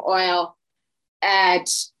extracting oil at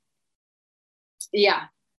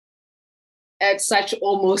such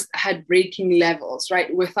almost heartbreaking levels,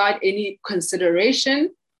 right? Without any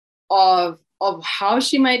consideration of how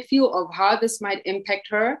she might feel, of how this might impact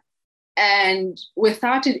her, and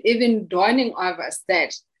without it even dawning on us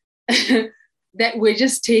that that we're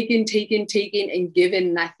just taking and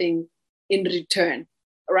given nothing in return,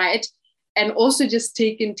 right? And also just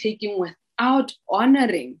taking without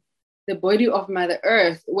honoring the body of Mother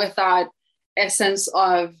Earth, without a sense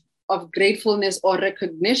of gratefulness or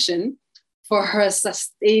recognition for her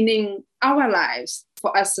sustaining our lives,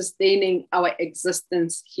 for us sustaining our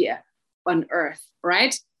existence here on Earth,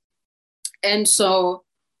 right? And so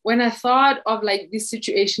when I thought of like these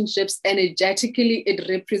situationships energetically, it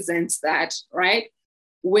represents that, right?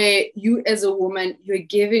 Where you as a woman, you're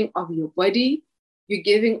giving of your body, you're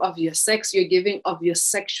giving of your sex, you're giving of your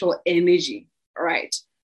sexual energy, right?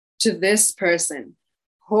 To this person,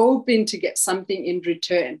 hoping to get something in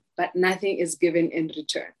return, but nothing is given in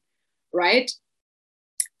return, right?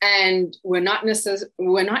 And we're not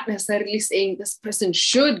necessarily saying this person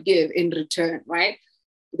should give in return, right?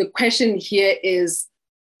 The question here is,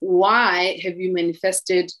 why have you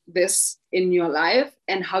manifested this in your life,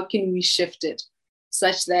 and how can we shift it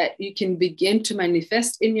such that you can begin to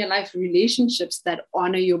manifest in your life relationships that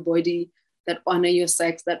honor your body, that honor your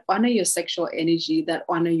sex, that honor your sexual energy, that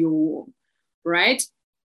honor your womb, right?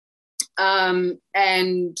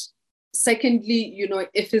 And secondly,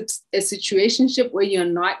 if it's a situationship where you're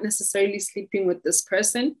not necessarily sleeping with this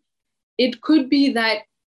person, it could be that,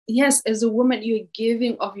 yes, as a woman, you're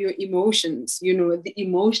giving of your emotions, the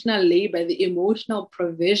emotional labor, the emotional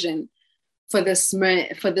provision for this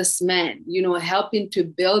man, helping to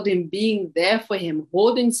build him, being there for him,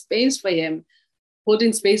 holding space for him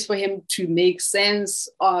to make sense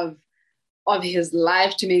of his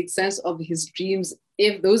life, to make sense of his dreams,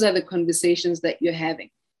 if those are the conversations that you're having.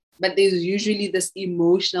 but there's usually this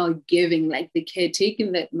emotional giving, like the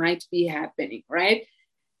caretaking that might be happening, right?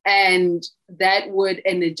 And that would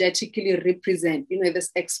energetically represent,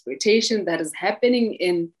 this exploitation that is happening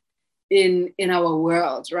in our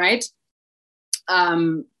world, right?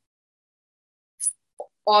 Of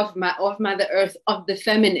Mother Earth, of the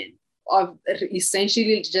feminine, of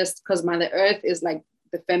essentially, just because Mother Earth is like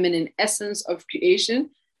the feminine essence of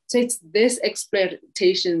creation. So it's this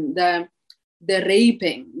exploitation, the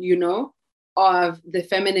raping, of the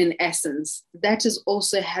feminine essence that is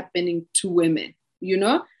also happening to women,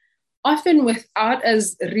 often without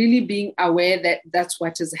us really being aware that that's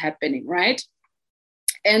what is happening, right?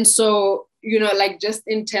 And so, like just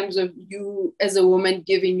in terms of you as a woman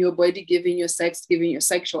giving your body, giving your sex, giving your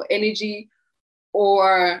sexual energy,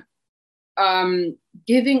 or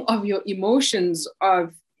giving of your emotions,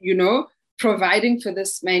 of, providing for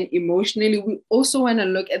this man emotionally, we also want to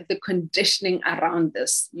look at the conditioning around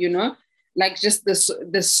this, like just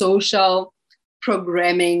the social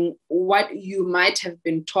programming, what you might have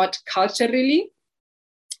been taught culturally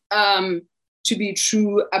to be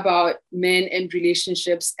true about men and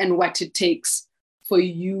relationships, and what it takes for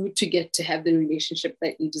you to get to have the relationship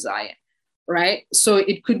that you desire, right? So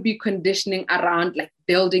it could be conditioning around like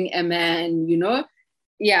building a man,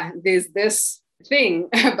 there's this thing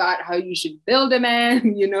about how you should build a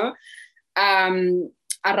man,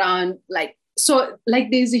 around like, so like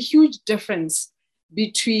there's a huge difference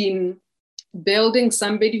between building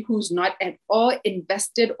somebody who's not at all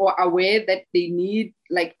invested or aware that they need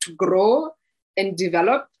like to grow and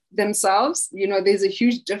develop themselves. There's a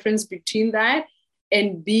huge difference between that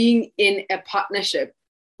and being in a partnership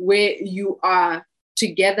where you are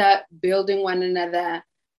together building one another,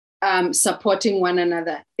 supporting one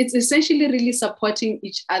another. It's essentially really supporting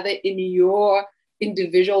each other in your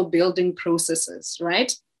individual building processes,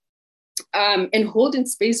 right? And holding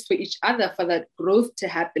space for each other, for that growth to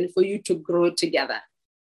happen, for you to grow together.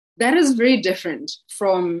 That is very different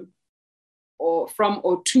from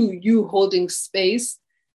or to you holding space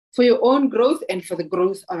for your own growth and for the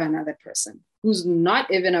growth of another person who's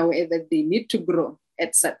not even aware that they need to grow,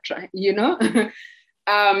 etc.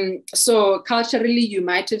 So culturally, you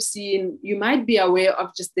might be aware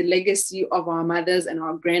of just the legacy of our mothers and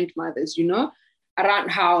our grandmothers, around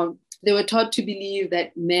how they were taught to believe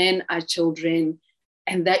that men are children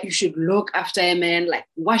and that you should look after a man, like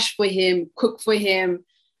wash for him, cook for him,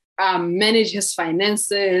 manage his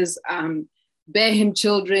finances, bear him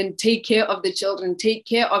children, take care of the children, take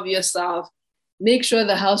care of yourself, make sure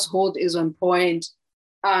the household is on point.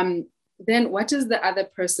 Then what is the other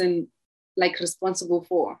person like responsible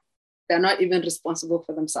for? They're not even responsible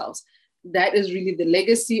for themselves. That is really the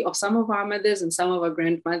legacy of some of our mothers and some of our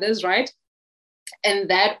grandmothers, right? And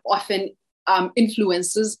that often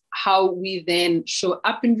influences how we then show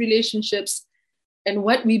up in relationships and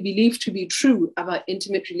what we believe to be true about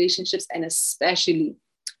intimate relationships, and especially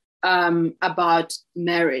about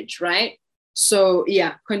marriage, right? So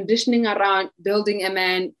conditioning around building a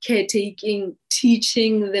man, caretaking,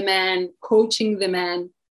 teaching the man, coaching the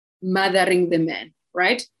man, mothering the man,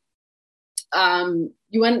 right?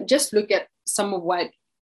 You want to just look at some of what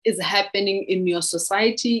is happening in your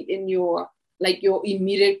society, in your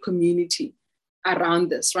immediate community around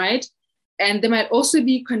this, right? And there might also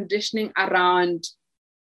be conditioning around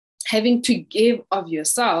having to give of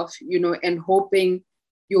yourself, and hoping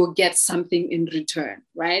you'll get something in return,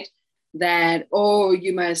 right? That,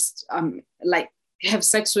 you must have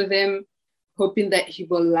sex with him, hoping that he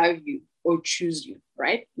will love you or choose you,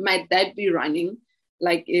 right? Might that be running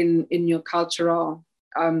like in your cultural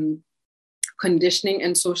conditioning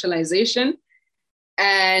and socialization?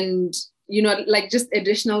 And just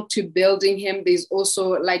additional to building him, there's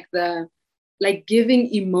also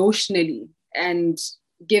giving emotionally and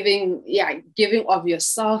giving of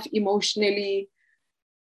yourself emotionally.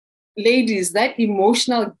 Ladies, that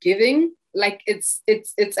emotional giving, it's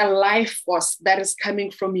a life force that is coming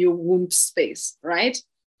from your womb space, right?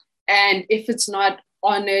 And if it's not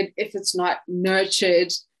honored, if it's not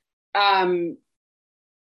nurtured, and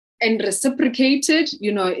reciprocated,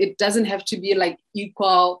 it doesn't have to be like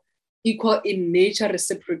equal in nature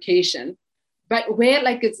reciprocation, but where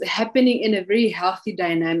it's happening in a very healthy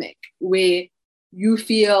dynamic where you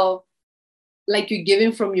feel like you're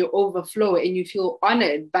giving from your overflow and you feel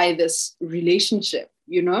honored by this relationship,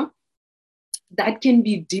 that can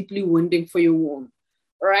be deeply wounding for your womb,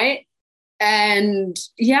 right? And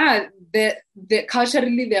the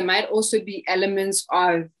culturally, there might also be elements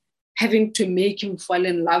of having to make him fall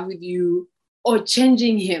in love with you or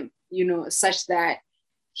changing him, such that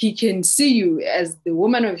he can see you as the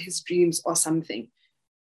woman of his dreams or something.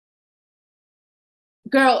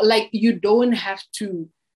 girl, like you don't have to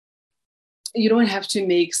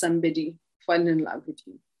make somebody fall in love with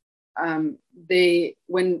you.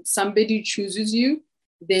 When somebody chooses you,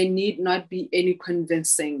 there need not be any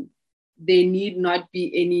convincing. There need not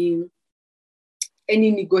be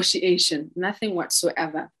any negotiation, nothing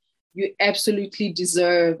whatsoever. You absolutely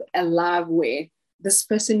deserve a love where this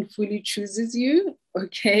person fully chooses you,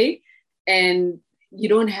 okay? And you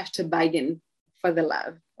don't have to bargain for the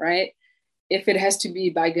love, right? If it has to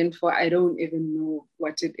be bargained for, I don't even know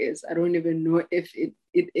what it is. I don't even know if it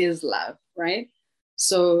is love, right?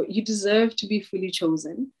 So you deserve to be fully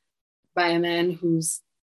chosen by a man who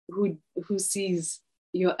sees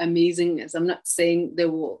your amazingness. I'm not saying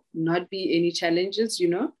there will not be any challenges,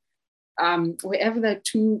 wherever there are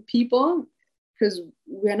two people, because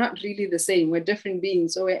we're not really the same, we're different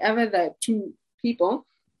beings. So wherever there are two people,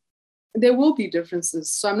 there will be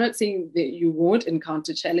differences. So I'm not saying that you won't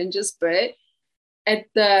encounter challenges, but at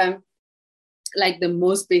the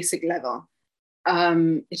most basic level,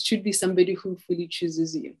 it should be somebody who fully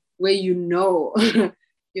chooses you, where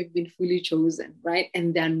you've been fully chosen, right?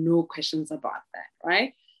 And there are no questions about that,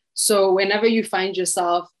 right? So whenever you find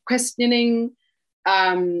yourself questioning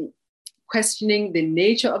the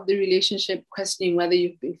nature of the relationship, questioning whether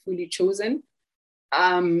you've been fully chosen,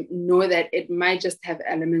 know that it might just have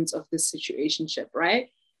elements of this situationship, right?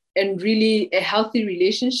 And really, a healthy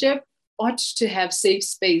relationship ought to have safe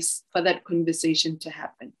space for that conversation to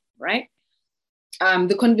happen, right?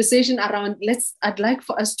 The conversation around, I'd like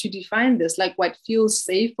for us to define this, like what feels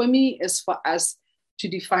safe for me is for us to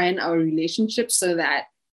define our relationship so that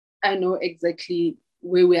I know exactly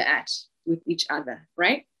where we're at with each other,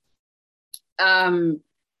 right?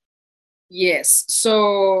 Yes.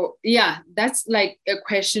 So yeah, that's like a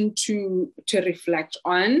question to reflect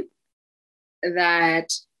on.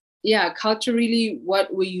 That, yeah, culturally,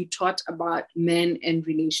 what were you taught about men and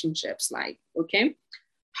relationships? Like, okay,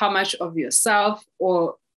 how much of yourself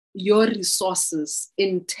or your resources,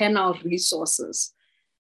 internal resources,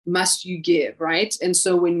 must you give, right? And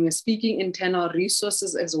so when we're speaking internal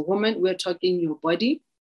resources as a woman, we're talking your body,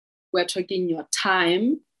 we're talking your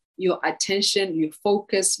time, your attention, your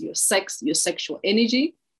focus, your sex, your sexual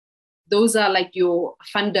energy. Those are like your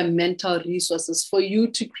fundamental resources for you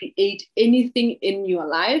to create anything in your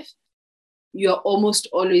life. You're almost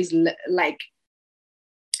always like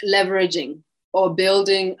leveraging or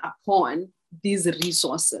building upon these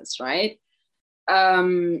resources, right?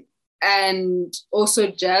 And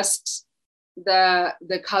also just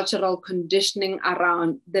the cultural conditioning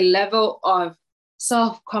around the level of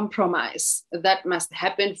self-compromise that must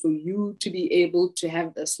happen for you to be able to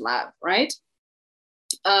have this love, right?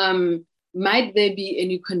 Might there be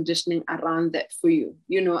any conditioning around that for you,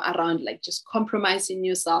 around like just compromising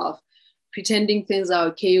yourself, pretending things are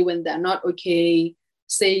okay when they're not okay,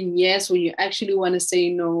 saying yes when you actually want to say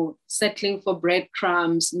no, settling for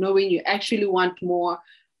breadcrumbs, knowing you actually want more,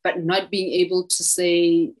 but not being able to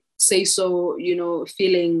say so,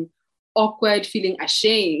 feeling awkward, feeling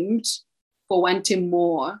ashamed for wanting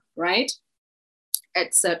more, right?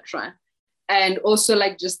 Etc. And also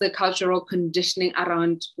like just the cultural conditioning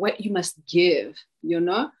around what you must give,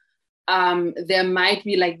 there might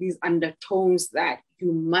be like these undertones that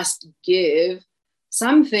you must give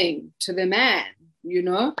something to the man,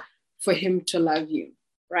 for him to love you,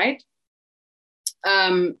 right?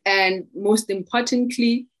 And most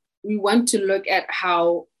importantly, we want to look at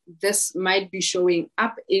how this might be showing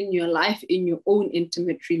up in your life, in your own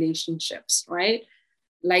intimate relationships, right?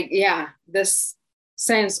 Like, yeah, this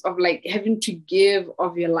sense of like having to give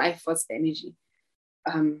of your life force energy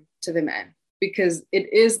to the man, because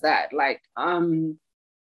it is that like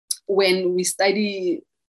when we study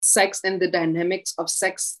sex and the dynamics of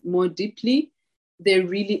sex more deeply, there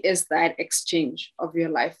really is that exchange of your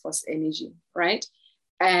life force energy, right?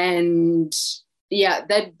 And yeah,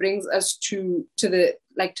 that brings us to the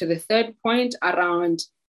third point around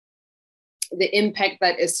the impact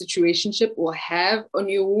that a situationship will have on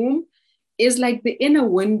your womb, is like the inner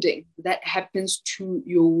wounding that happens to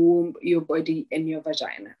your womb, your body, and your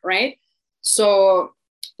vagina, right? So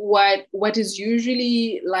what is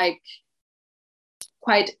usually like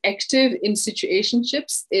quite active in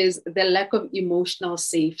situationships is the lack of emotional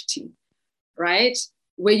safety, right?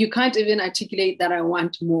 Where you can't even articulate that I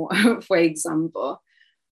want more, for example,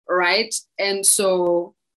 right? And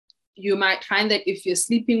so you might find that if you're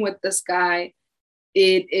sleeping with this guy,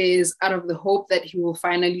 it is out of the hope that he will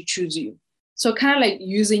finally choose you. So kind of like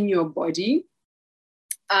using your body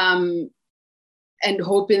and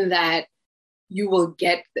hoping that you will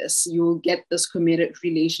get this committed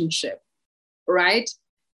relationship, right?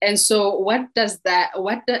 And so what that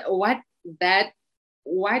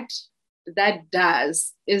what that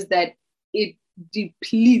does is that it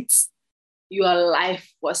depletes your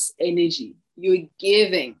life force energy. You're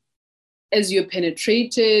giving as you're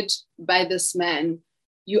penetrated by this man,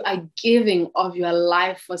 you are giving of your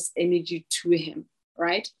life force energy to him,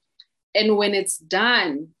 right? And when it's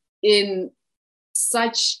done in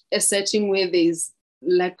such a setting where there's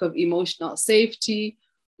lack of emotional safety,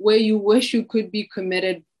 where you wish you could be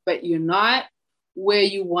committed, but you're not, where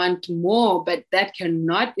you want more, but that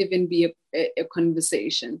cannot even be a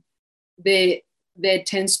conversation, there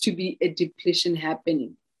tends to be a depletion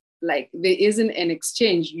happening. Like there isn't an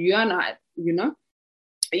exchange. You're not,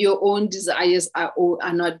 your own desires are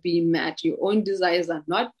not being met. Your own desires are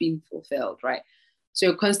not being fulfilled, right? So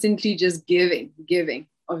you're constantly just giving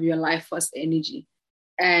of your life force energy.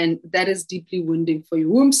 And that is deeply wounding for your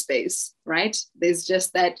womb space, right? There's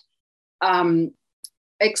just that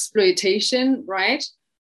exploitation, right?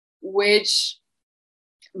 Which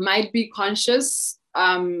might be conscious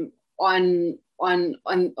on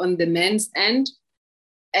the men's end,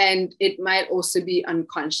 and it might also be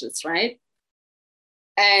unconscious, right?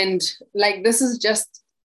 And like this is just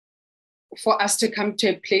for us to come to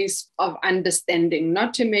a place of understanding,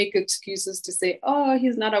 not to make excuses to say, oh,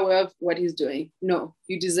 he's not aware of what he's doing. No,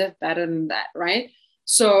 you deserve better than that, right?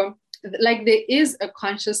 So like there is a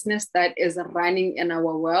consciousness that is running in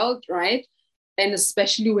our world, right? And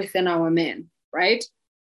especially within our men, right?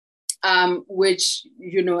 Which,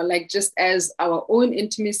 like just as our own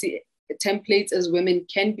intimacy templates as women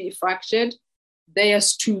can be fractured,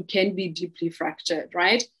 theirs too can be deeply fractured,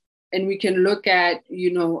 right? And we can look at,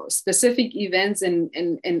 specific events and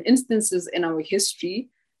instances in our history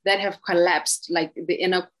that have collapsed, like the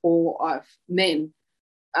inner core of men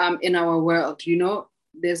in our world.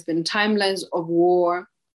 There's been timelines of war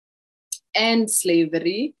and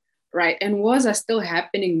slavery, right? And wars are still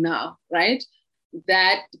happening now, right?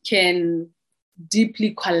 That can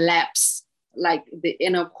deeply collapse like the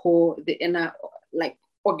inner core, the inner like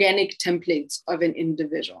organic templates of an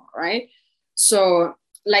individual, right? So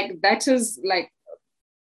like that is like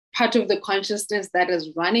part of the consciousness that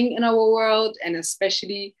is running in our world, and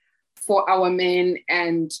especially for our men.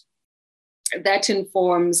 And that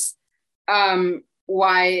informs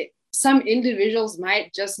why some individuals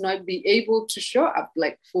might just not be able to show up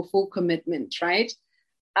like for full commitment, right?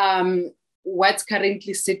 What's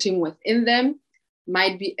currently sitting within them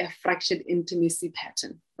might be a fractured intimacy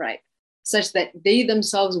pattern, right? Such that they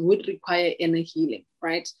themselves would require inner healing,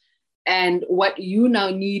 right? And what you now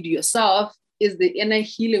need yourself is the inner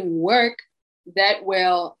healing work that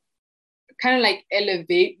will kind of like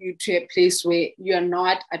elevate you to a place where you're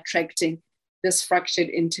not attracting this fractured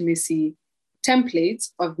intimacy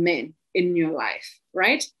templates of men in your life,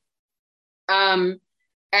 right?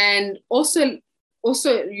 And also,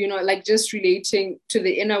 like just relating to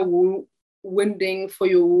the inner wounding for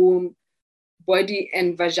your womb, body,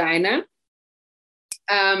 and vagina,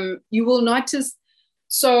 you will notice.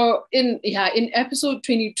 So in episode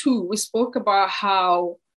 22, we spoke about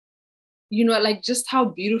how, like just how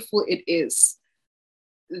beautiful it is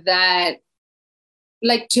that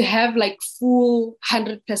like to have like full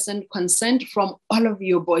 100% consent from all of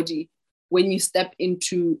your body when you step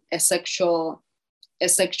into a sexual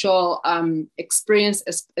experience,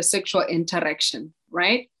 a sexual interaction,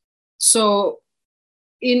 right? So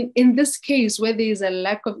in this case where there is a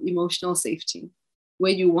lack of emotional safety,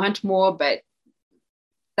 where you want more, but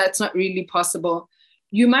that's not really possible,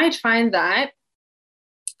 you might find that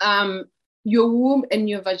your womb and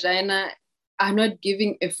your vagina are not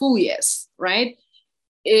giving a full yes, right?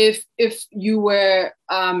 If you were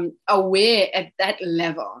aware at that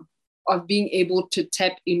level of being able to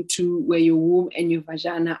tap into where your womb and your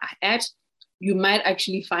vagina are at, you might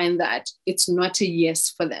actually find that it's not a yes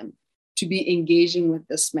for them to be engaging with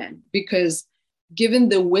this man, because given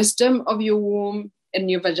the wisdom of your womb and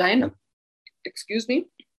your vagina,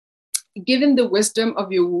 given the wisdom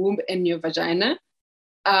of your womb and your vagina,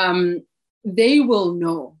 they will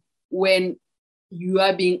know when you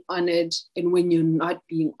are being honored and when you're not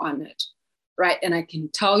being honored, right? And I can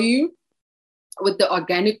tell you, with the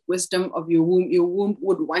organic wisdom of your womb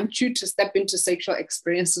would want you to step into sexual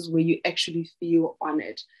experiences where you actually feel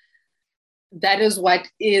honored. That is what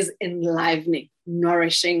is enlivening,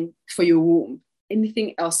 nourishing for your womb.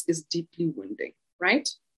 Anything else is deeply wounding, right?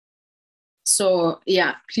 So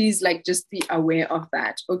yeah, please like just be aware of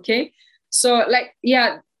that, okay? So like,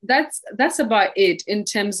 yeah, that's about it in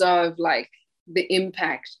terms of like the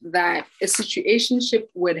impact that a situationship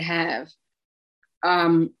would have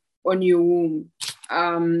on your womb.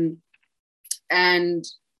 And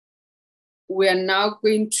we're now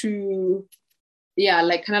going to yeah,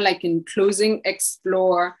 like kind of like in closing,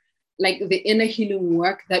 explore like the inner healing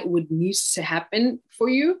work that would need to happen for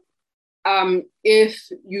you.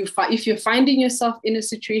 If you're finding yourself in a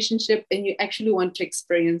situationship and you actually want to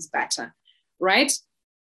experience better, right?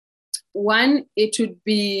 One, it would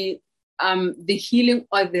be the healing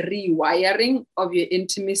or the rewiring of your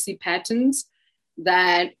intimacy patterns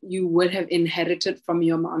that you would have inherited from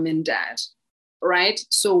your mom and dad, right?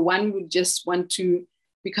 So one would just want to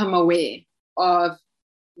become aware of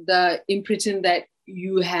the imprinting that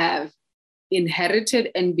you have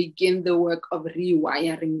inherited and begin the work of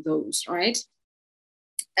rewiring those, right?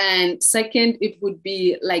 And second, it would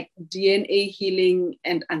be like DNA healing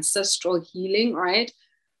and ancestral healing, right?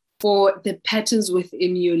 For the patterns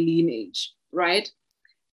within your lineage, right?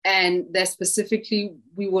 And that specifically,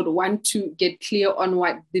 we would want to get clear on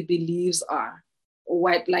what the beliefs are,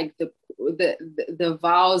 what like the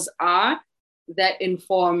vows are that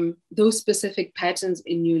inform those specific patterns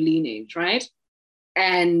in your lineage, right?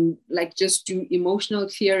 And like just do emotional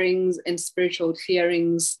clearings and spiritual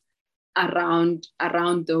clearings around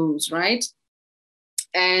those, right?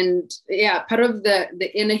 And yeah, part of the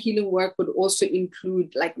inner healing work would also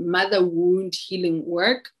include like mother wound healing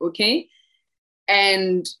work, okay?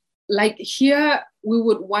 And like here we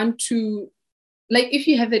would want to, like if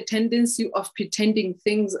you have a tendency of pretending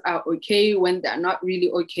things are okay when they're not really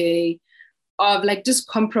okay, of like just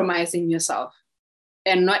compromising yourself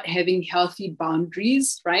and not having healthy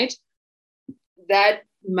boundaries, right? That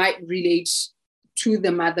might relate to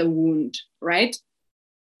the mother wound, right?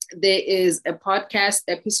 There is a podcast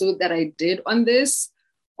episode that I did on this,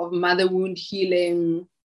 of mother wound healing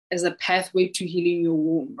as a pathway to healing your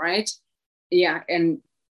womb, right? Yeah, and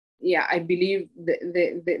yeah, I believe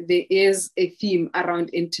there is a theme around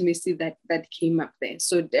intimacy that came up there.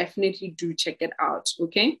 So definitely do check it out,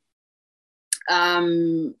 okay?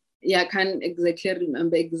 Yeah, I can't exactly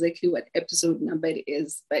remember exactly what episode number it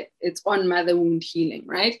is, but it's on mother wound healing,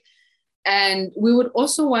 right? And we would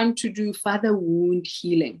also want to do father wound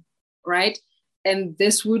healing, right? And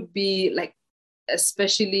this would be like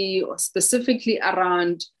especially or specifically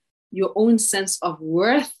around your own sense of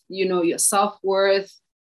worth, you know, your self-worth,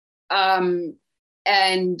 and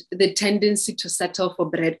the tendency to settle for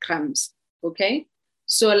breadcrumbs. Okay.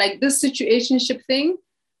 So like this situationship thing,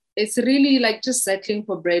 it's really like just settling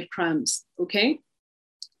for breadcrumbs. Okay.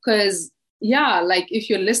 Because yeah, like if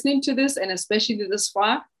you're listening to this and especially this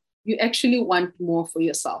far, you actually want more for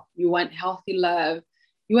yourself. You want healthy love.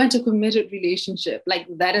 You want a committed relationship. Like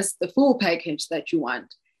that is the full package that you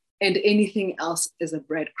want. And anything else is a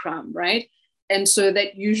breadcrumb, right? And so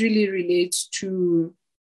that usually relates to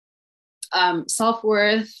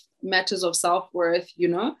self-worth, matters of self-worth, you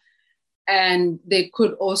know, and they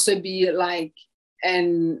could also be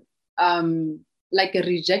an like a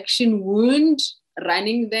rejection wound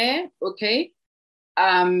running there, okay?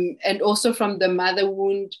 And also from the mother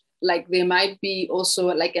wound, like there might be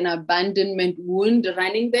also like an abandonment wound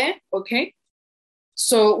running there, okay?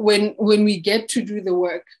 So when we get to do the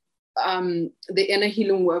work, the inner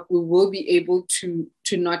healing work, we will be able to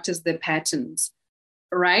notice the patterns,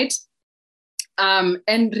 right?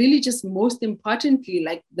 And really just most importantly,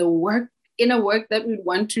 like the work, inner work that we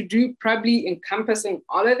want to do, probably encompassing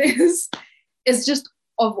all of this, is just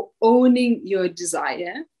of owning your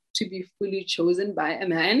desire to be fully chosen by a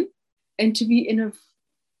man and to be in a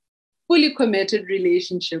fully committed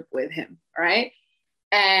relationship with him, right?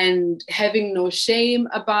 And having no shame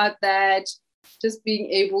about that, just being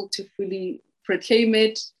able to fully proclaim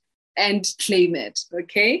it and claim it,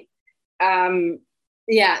 okay? Um,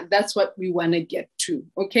 yeah, that's what we want to get to,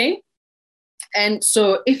 okay? And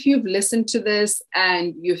so if you've listened to this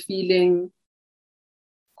and you're feeling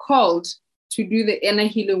called to do the inner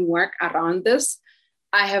healing work around this,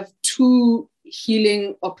 I have two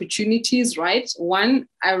healing opportunities, right? One,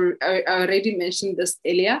 I already mentioned this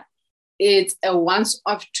earlier. It's a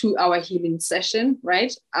once-off 2-hour healing session,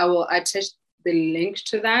 right? I will attach the link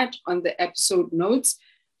to that on the episode notes.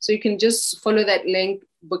 So you can just follow that link,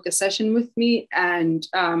 book a session with me, and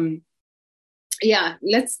yeah,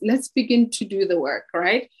 let's begin to do the work,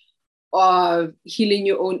 right? Of healing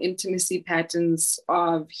your own intimacy patterns,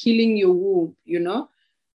 of healing your womb, you know,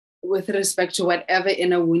 with respect to whatever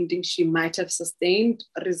inner wounding she might have sustained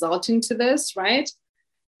resulting to this, right?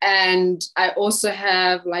 And I also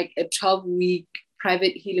have like a 12-week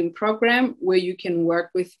private healing program where you can work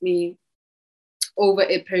with me over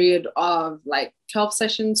a period of like 12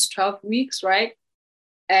 sessions, 12 weeks, right?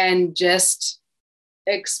 And just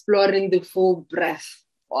exploring the full breadth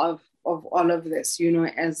of all of this, you know,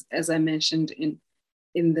 as I mentioned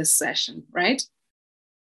in this session, right?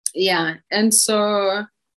 Yeah. And so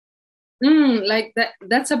Like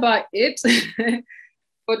that's about it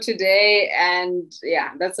for today. And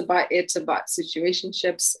yeah, that's about it, about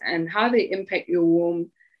situationships and how they impact your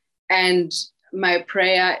womb. And my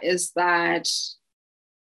prayer is that,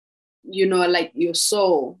 like your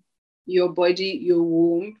soul, your body, your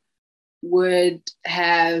womb would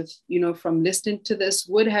have, from listening to this,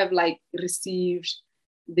 would have like received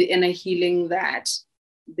the inner healing that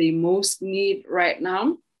they most need right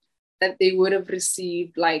now, that they would have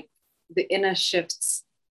received like the inner shifts,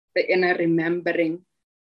 the inner remembering,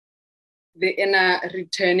 the inner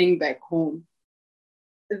returning back home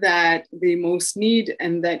that they most need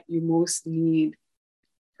and that you most need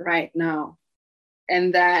right now.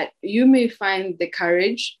 And that you may find the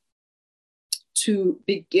courage to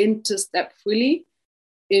begin to step fully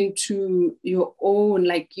into your own,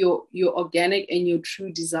 like your organic and your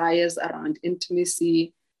true desires around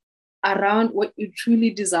intimacy, around what you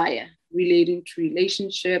truly desire, relating to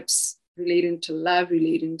relationships, relating to love,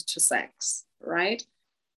 relating to sex, right?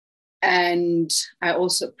 And I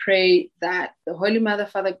also pray that the Holy Mother,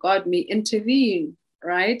 Father God may intervene,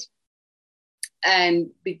 right? And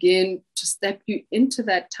begin to step you into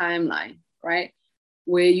that timeline, right?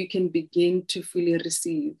 Where you can begin to fully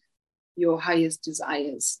receive your highest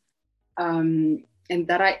desires. And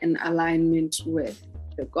that are in alignment with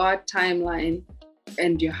the God timeline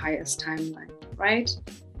and your highest timeline, right?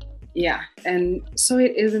 Yeah, and so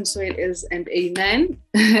it is, and amen.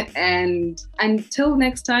 And until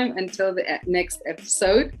next time, until the next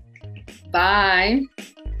episode, bye.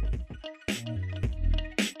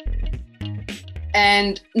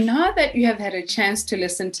 And now that you have had a chance to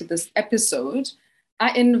listen to this episode,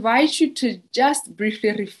 I invite you to just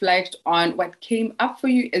briefly reflect on what came up for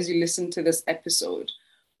you as you listened to this episode.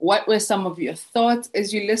 What were some of your thoughts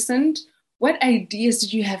as you listened? What ideas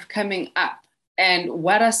did you have coming up? And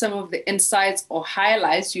what are some of the insights or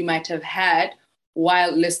highlights you might have had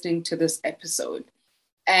while listening to this episode?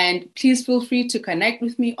 And please feel free to connect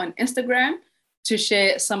with me on Instagram to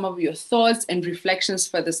share some of your thoughts and reflections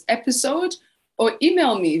for this episode, or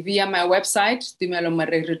email me via my website,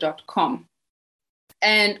 tumelomarere.com.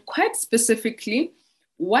 And quite specifically,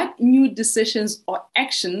 what new decisions or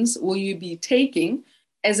actions will you be taking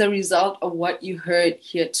as a result of what you heard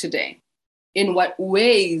here today? In what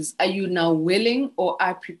ways are you now willing or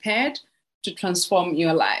are prepared to transform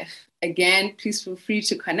your life? Again, please feel free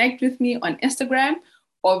to connect with me on Instagram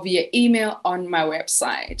or via email on my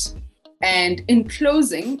website. And in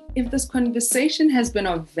closing, if this conversation has been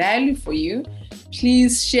of value for you,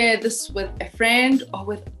 please share this with a friend or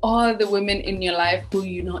with all the women in your life who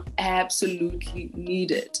you know absolutely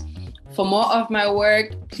need it. For more of my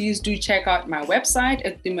work, please do check out my website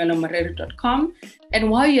at tumelomarere.com.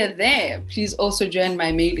 And while you're there, please also join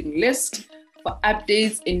my mailing list for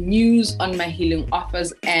updates and news on my healing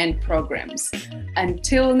offers and programs.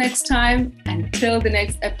 Until next time, until the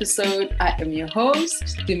next episode, I am your host,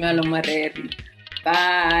 Tumelo Marere.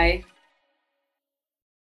 Bye.